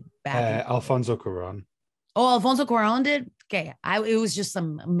directed it back. Alfonso Cuarón. Oh, Alfonso Cuarón did? Okay. It was just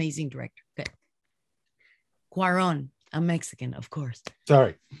some amazing director. Okay. Cuarón, a Mexican, of course.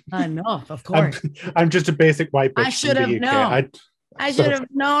 Sorry. No, of course. I'm just a basic white bitch. I should have known. I should have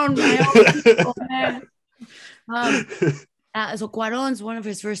known my own people, man. So Cuarón's one of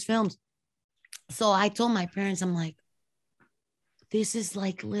his first films. So I told my parents, I'm like, this is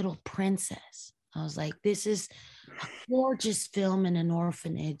like Little Princess. I was like, this is a gorgeous film in an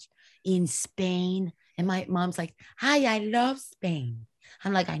orphanage in Spain. And my mom's like, hi, I love Spain.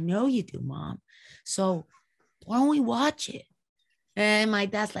 I'm like, I know you do, Mom. So why don't we watch it? And my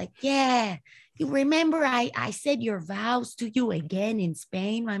dad's like, yeah, you remember I said your vows to you again in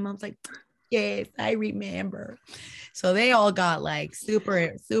Spain? My mom's like, yes, I remember. So they all got like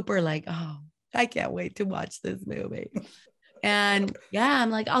super, super like, oh, I can't wait to watch this movie. And yeah, I'm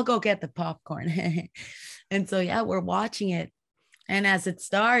like, I'll go get the popcorn. And so, yeah, we're watching it. And as it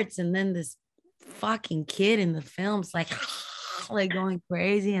starts, and then this fucking kid in the film's like going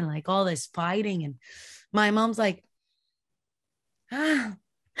crazy and like all this fighting. And my mom's like, oh,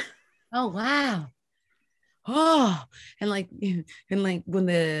 wow. Oh, and like when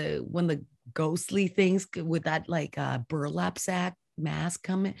the ghostly things with that like burlap sack mask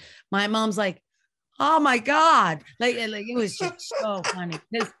coming, my mom's like, oh my God. Like it was just so funny.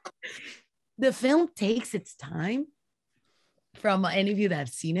 The film takes its time. From any of you that have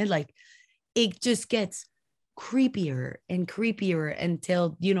seen it, like it just gets creepier and creepier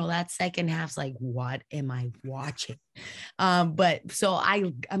until, you know, that second half's like, what am I watching? But so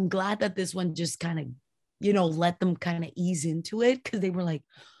I'm glad that this one just kind of, you know, let them kind of ease into it, because they were like,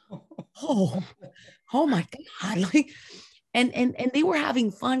 oh my God. Like, and they were having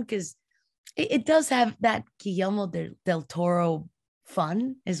fun, because it does have that Guillermo del Toro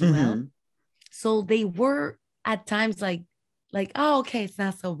fun as well. Mm-hmm. So they were at times like, oh, okay, it's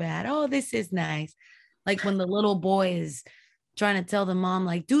not so bad. Oh, this is nice. Like when the little boy is trying to tell the mom,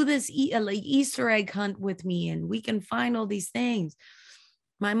 like, do this Easter egg hunt with me and we can find all these things.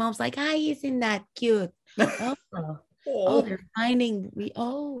 My mom's like, isn't that cute? Oh, they're finding me.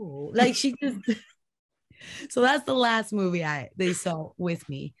 Oh, like she just. So that's the last movie they saw with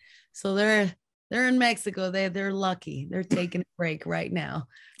me. So they're in Mexico. They're lucky. They're taking a break right now.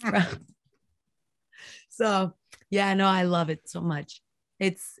 So yeah, no, I love it so much.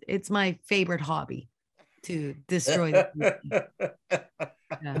 It's my favorite hobby to destroy the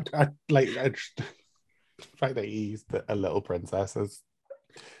yeah. I the fact that you used a Little Princess as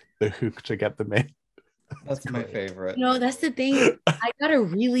the hook to get them in. That's my favorite. No, that's the thing. I gotta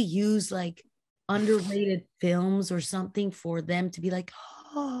really use like underrated films or something for them to be like,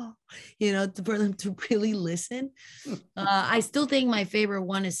 oh, you know, for them to really listen. I still think my favorite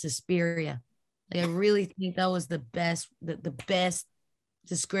one is Suspiria. Like I really think that was the best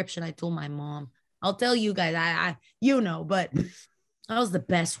description I told my mom. I'll tell you guys, but that was the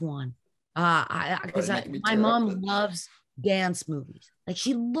best one. Because my mom loves dance movies. Like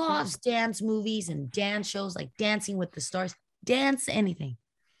she loves dance movies and dance shows, like Dancing with the Stars, dance anything.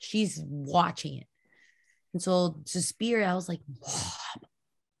 She's watching it. And so Suspiria, I was like, Mom,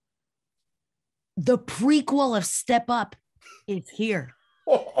 the prequel of Step Up is here.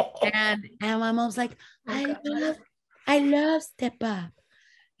 and my mom's like, I love Step Up.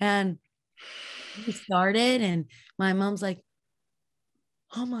 And we started, and my mom's like,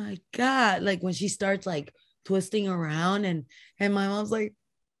 oh my God. Like when she starts like twisting around, and my mom's like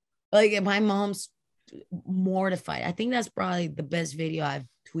my mom's mortified. I think that's probably the best video I've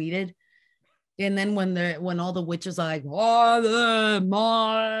tweeted. And then when all the witches are like, oh,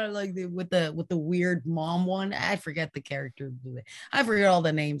 mom, like with the weird mom one, I forget the character. I forget all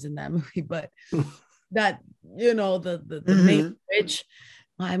the names in that movie, but that, the main witch,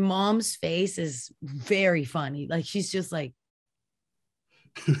 my mom's face is very funny. Like she's just like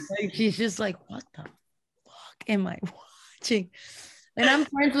she's just like, what the fuck am I watching? And I'm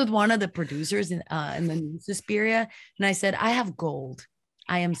friends with one of the producers in the new Suspiria, and I said, I have gold.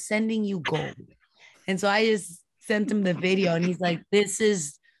 I am sending you gold. And so I just sent him the video, and he's like, this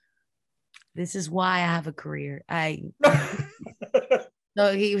is why I have a career.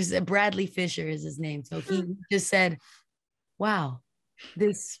 So he was Bradley Fisher is his name. So he just said, wow,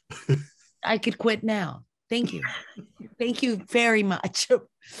 I could quit now. Thank you. Thank you very much.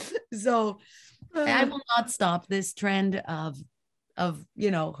 So I will not stop this trend of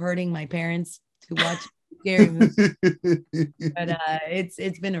hurting my parents to watch scary movies. But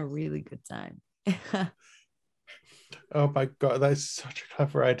it's been a really good time. Oh my God, that's such a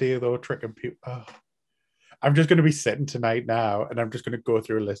clever idea though, tricking people. Oh. I'm just going to be sitting tonight now, and I'm just going to go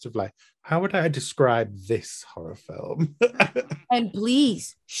through a list of like, how would I describe this horror film? And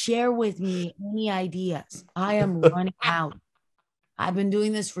please share with me any ideas. I am running out. I've been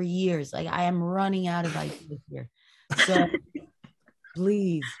doing this for years. Like I am running out of ideas here. So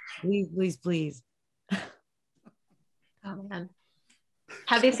please. Oh man.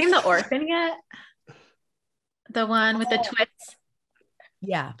 Have you seen The Orphan yet? The one with the twins?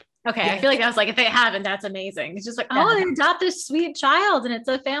 Yeah. Okay, Yeah. I feel like I was like, if they haven't, that's amazing. It's just like, oh, they adopt this sweet child and it's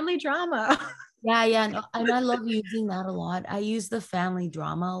a family drama. Yeah. No, and I love using that a lot. I use the family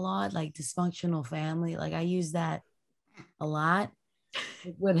drama a lot, like dysfunctional family. Like I use that a lot.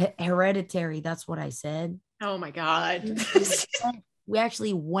 With Hereditary, that's what I said. Oh my God. We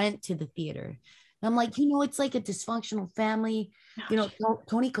actually went to the theater. And I'm like, it's like a dysfunctional family.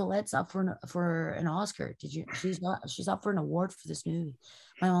 Toni Collette's up for an Oscar. She's up for an award for this movie.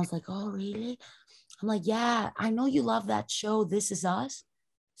 My mom's like, oh, really? I'm like, yeah, I know you love that show, This Is Us.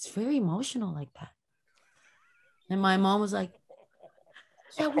 It's very emotional like that. And my mom was like,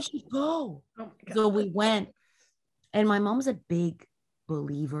 yeah, we should go. Oh so we went. And my mom's a big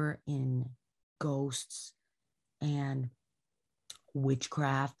believer in ghosts and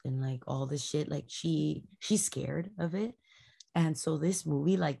witchcraft and like all this shit. Like she's scared of it. And so this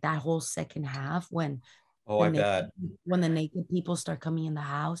movie, like that whole second half when the naked people start coming in the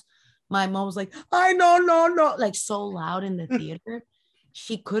house, my mom was like, I no, like so loud in the theater.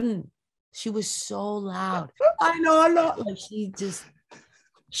 She was so loud. I know. Like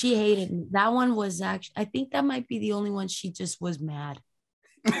she hated me. That one was actually, I think that might be the only one she just was mad.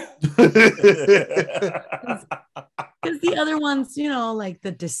 Because the other ones, like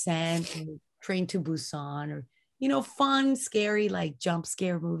The Descent, or Train to Busan, or fun, scary, like jump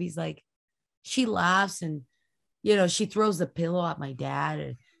scare movies, like she laughs and she throws the pillow at my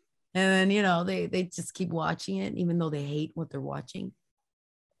dad, and then they just keep watching it even though they hate what they're watching.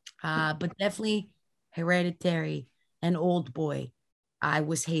 But definitely Hereditary and Old Boy, I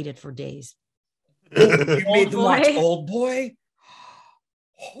was hated for days. You made them watch Old Boy?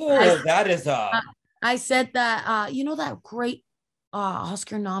 Oh, that is I said that that great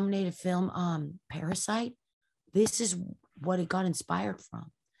Oscar nominated film Parasite, this is what it got inspired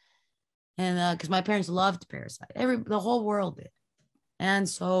from. And because my parents loved Parasite, the whole world did. And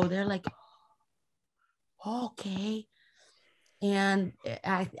so they're like, okay. And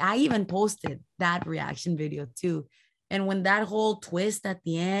I even posted that reaction video too. And when that whole twist at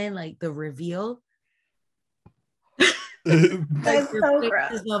the end, like the reveal, like so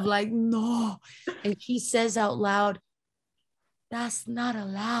of like, no. And she says out loud, that's not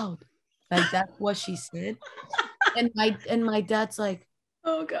allowed. Like that's what she said. And my dad's like,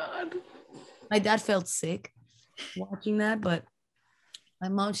 oh God. My dad felt sick watching that, but my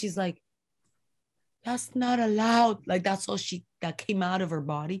mom, she's like, that's not allowed. Like that's all that came out of her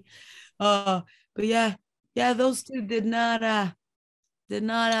body. But yeah, those two did not Did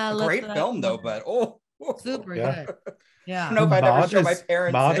not look great film though, but super Yeah. good. I Yeah. don't know if I'd ever show my Martyrs,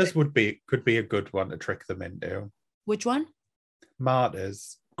 parents. Martyrs it. could be a good one to trick them into. Which one?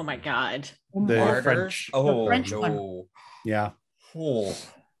 Martyrs, Oh my God. the Martyrs? French. Oh, French one. no. Yeah, Oh.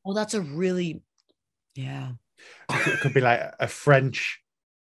 Oh, that's a really, yeah. it could be like a French.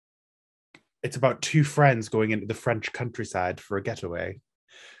 It's about two friends going into the French countryside for a getaway.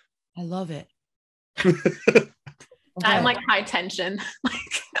 I love it. I'm like high tension.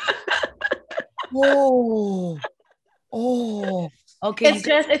 oh, okay.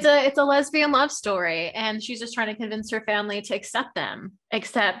 It's a lesbian love story, and she's just trying to convince her family to accept them.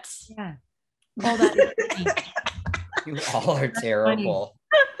 Except, yeah. Oh, that is You all are terrible.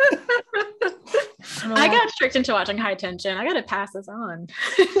 I got tricked into watching High Tension. I got to pass this on.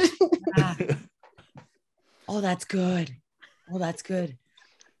 Oh, that's good. Oh, that's good.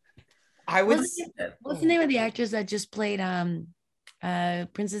 I would. What's the name of the actress that just played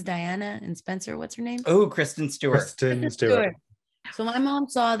Princess Diana and Spencer? What's her name? Oh, Kristen Stewart. Kristen Stewart. So my mom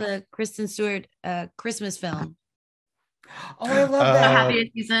saw the Kristen Stewart Christmas film. Oh, I love that.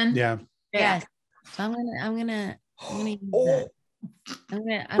 Happiest Season. Yeah. Yes. So I'm gonna use Oh,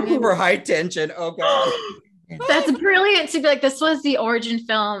 that. I'm gonna we're high tension. Oh God. That's brilliant to be like, this was the origin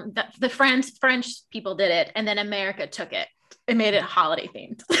film that the French people did it, and then America took it and made it holiday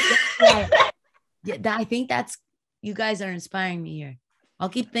themed. Yeah, I think that's, you guys are inspiring me here. I'll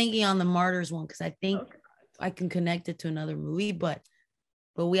keep thinking on the Martyrs one because I think I can connect it to another movie, but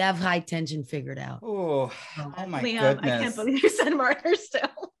we have High Tension figured out. Oh my Liam, goodness. I can't believe you said Martyrs still.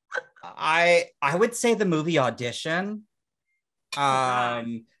 I would say the movie Audition.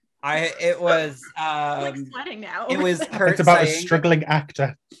 It was I'm like sweating now. it was Kurt It's about a Saenga. struggling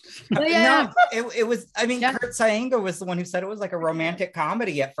actor. Oh, yeah. No, it was, I mean, Yeah. Kurt Saenga was the one who said it was like a romantic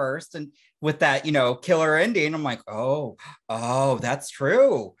comedy at first, and with that, killer ending, I'm like, oh, that's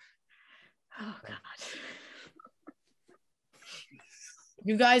true. Oh God.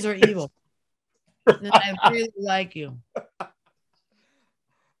 You guys are evil. And I really like you.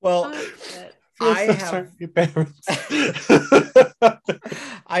 Well, Oh, shit. I So have sorry for your parents.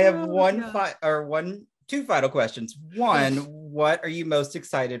 I have Oh, two final questions. One, what are you most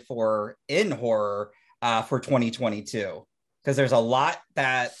excited for in horror for 2022? Because there's a lot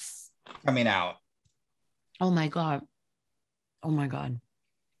that's coming out. Oh my God.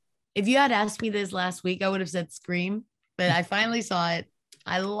 If you had asked me this last week, I would have said Scream, but I finally saw it.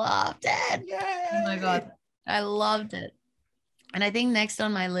 I loved it. Yay! Oh my God. I loved it. And I think next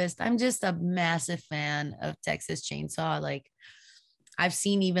on my list, I'm just a massive fan of Texas Chainsaw. Like, I've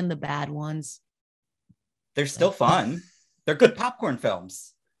seen even the bad ones. They're still fun. They're good popcorn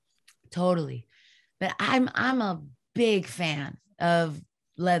films. Totally. But I'm a big fan of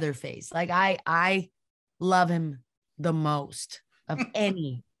Leatherface. Like, I love him the most of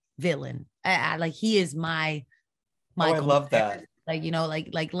any villain. Like, he is my I love that. Like,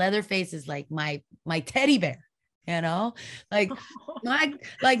 like Leatherface is like my teddy bear. Like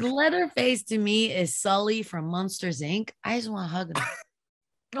Leatherface to me is Sully from Monsters Inc. I just want to hug him.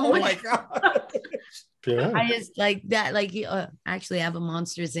 Oh my God. Yeah. I just like that. Like, actually, I have a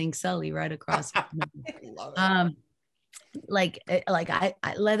Monsters Inc. Sully right across. Love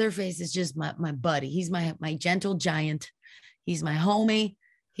it. Leatherface is just my buddy. He's my gentle giant. He's my homie.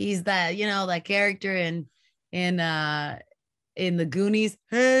 He's that that character in the Goonies.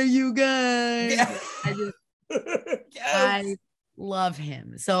 Hey, you guys! Yeah. I love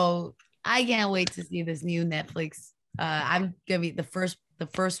him. So I can't wait to see this new Netflix. I'm gonna be the first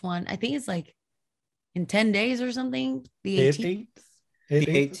one. I think it's like in 10 days or something. The 18th. The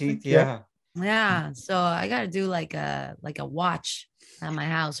 18th, yeah. Yeah. So I gotta do like a watch at my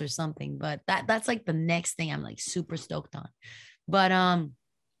house or something. But that's like the next thing I'm like super stoked on. But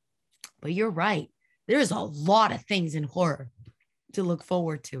you're right. There's a lot of things in horror to look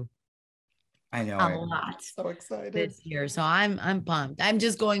forward to. I know. A lot. So excited This year. So I'm pumped. I'm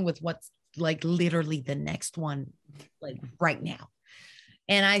just going with what's like literally the next one, like right now.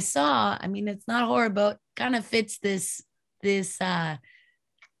 And I saw, I mean, it's not horror, but kind of fits this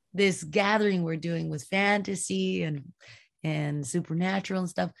gathering we're doing with fantasy and supernatural and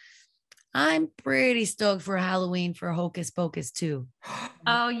stuff. I'm pretty stoked for Halloween for Hocus Pocus 2.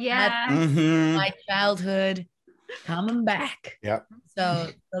 Oh yeah. Mhm. My childhood coming back. Yeah. So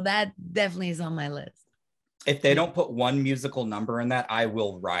that definitely is on my list. If they don't put one musical number in that, I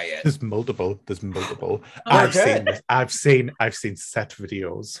will riot. There's multiple. Oh, I've good. seen this. I've seen set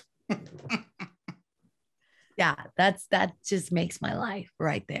videos. Yeah, that just makes my life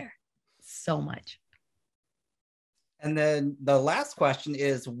right there so much. And then the last question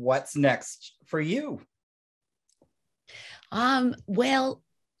is, what's next for you? Well,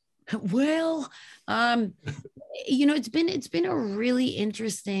 well, it's been a really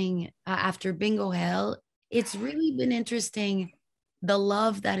interesting after Bingo Hell. It's really been interesting the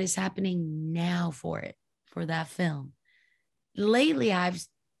love that is happening now for that film. Lately, I've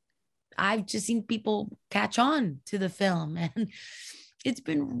just seen people catch on to the film, and it's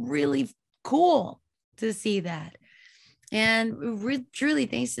been really cool to see that. And truly,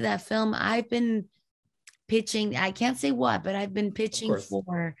 thanks to that film, I've been pitching. I can't say what, but I've been pitching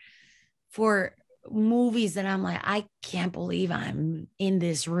for movies that I'm like, I can't believe I'm in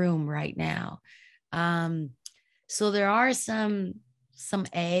this room right now. So there are some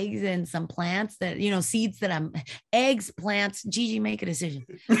eggs and some plants that, seeds that I'm eggs, plants. Gigi, make a decision.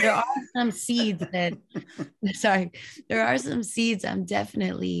 There are some seeds that, sorry, there are some seeds I'm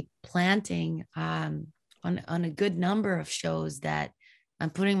definitely planting on a good number of shows that I'm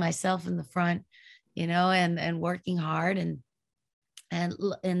putting myself in the front, and working hard and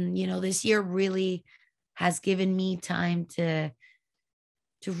this year really has given me time to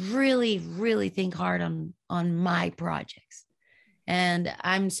really, really think hard on my projects. And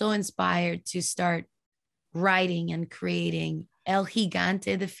I'm so inspired to start writing and creating El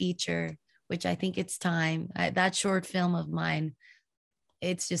Gigante, the feature, which I think it's time. That short film of mine,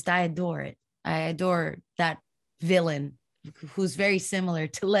 it's just, I adore it. I adore that villain who's very similar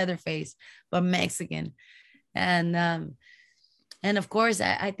to Leatherface, but Mexican. And of course,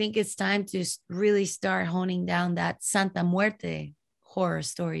 I think it's time to really start honing down that Santa Muerte horror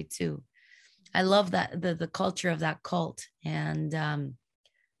story too. I love that the culture of that cult, and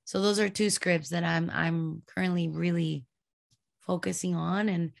so those are two scripts that I'm currently really focusing on,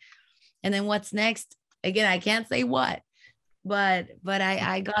 and then what's next? Again, I can't say what, but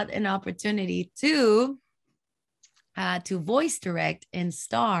I got an opportunity to voice direct and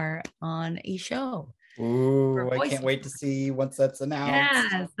star on a show. Ooh, I can't wait to see once that's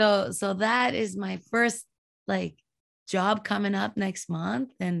announced. Yeah, so that is my first job coming up next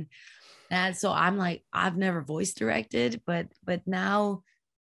month, and so I'm like, I've never voice directed, but now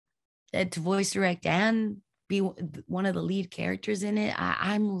to voice direct and be one of the lead characters in it,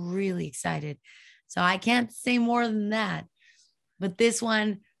 I'm really excited. So I can't say more than that, but this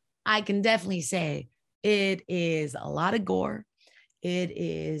one I can definitely say it is a lot of gore. It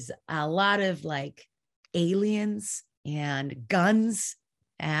is a lot of aliens and guns,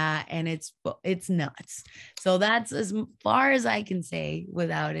 and it's nuts. So that's as far as I can say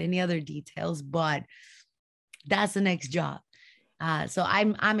without any other details, but that's the next job. So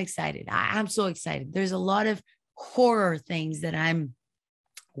I'm excited. I'm so excited. There's a lot of horror things that I'm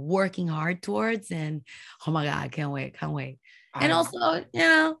working hard towards, and oh my God, I can't wait. And also,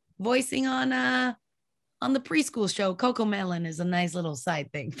 voicing on the preschool show, Coco Melon is a nice little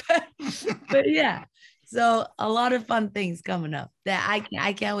side thing, but yeah. So a lot of fun things coming up that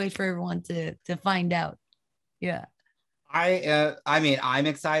I can't wait for everyone to find out. Yeah. I mean, I'm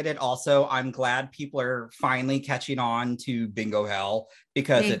excited. Also, I'm glad people are finally catching on to Bingo Hell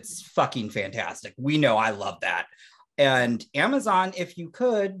because it's fucking fantastic. We know I love that. And Amazon, if you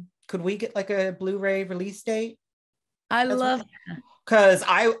could we get a Blu-ray release date? I love that. Because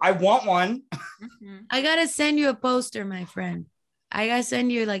I want one. I gotta send you a poster, my friend. I gotta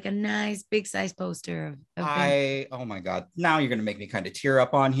send you a nice big size poster of oh my God. Now you're gonna make me kind of tear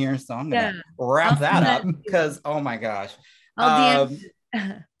up on here. So I'm gonna wrap that up because oh my gosh.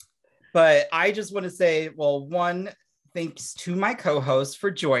 But I just want to say, well, one, thanks to my co-hosts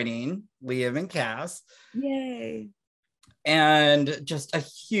for joining, Liam and Cass. Yay. And just a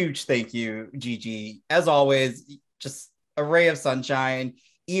huge thank you, Gigi. As always, just a ray of sunshine,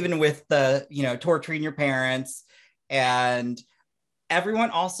 even with the, torturing your parents. And everyone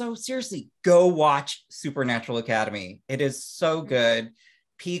also, seriously, go watch Supernatural Academy. It is so good.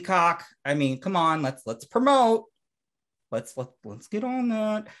 Peacock, I mean, come on, let's promote. Let's get on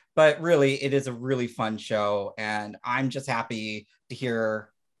that. But really, it is a really fun show. And I'm just happy to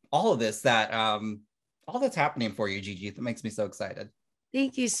hear all of this, that all that's happening for you, Gigi. That makes me so excited.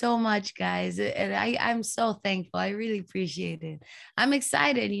 Thank you so much, guys. And I'm so thankful. I really appreciate it. I'm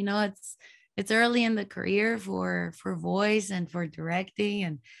excited. It's early in the career for voice and for directing.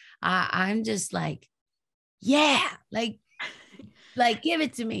 And I'm just yeah, give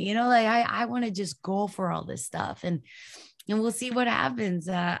it to me, I want to just go for all this stuff and we'll see what happens.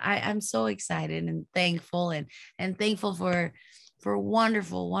 I'm so excited and thankful and thankful for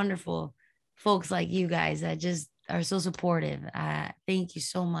wonderful, wonderful folks like you guys that just are so supportive. Thank you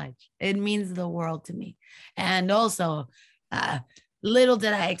so much. It means the world to me. And also, little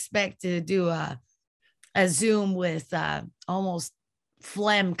did I expect to do a Zoom with almost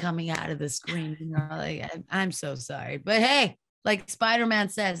phlegm coming out of the screen. You know, like I'm so sorry, but hey, like Spider-Man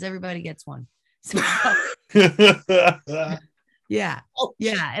says, everybody gets one. So, yeah,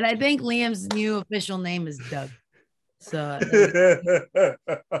 and I think Liam's new official name is Doug. So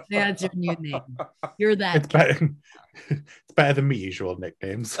that's your new name. You're that. It's better. It's better than my usual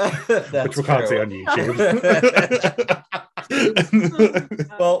nicknames, which we can't true. see on YouTube.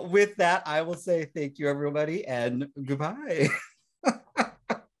 Well, with that, I will say thank you, everybody, and goodbye.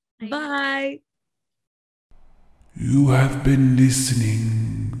 Bye. You have been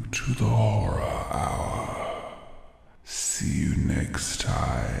listening to the Horror Hour.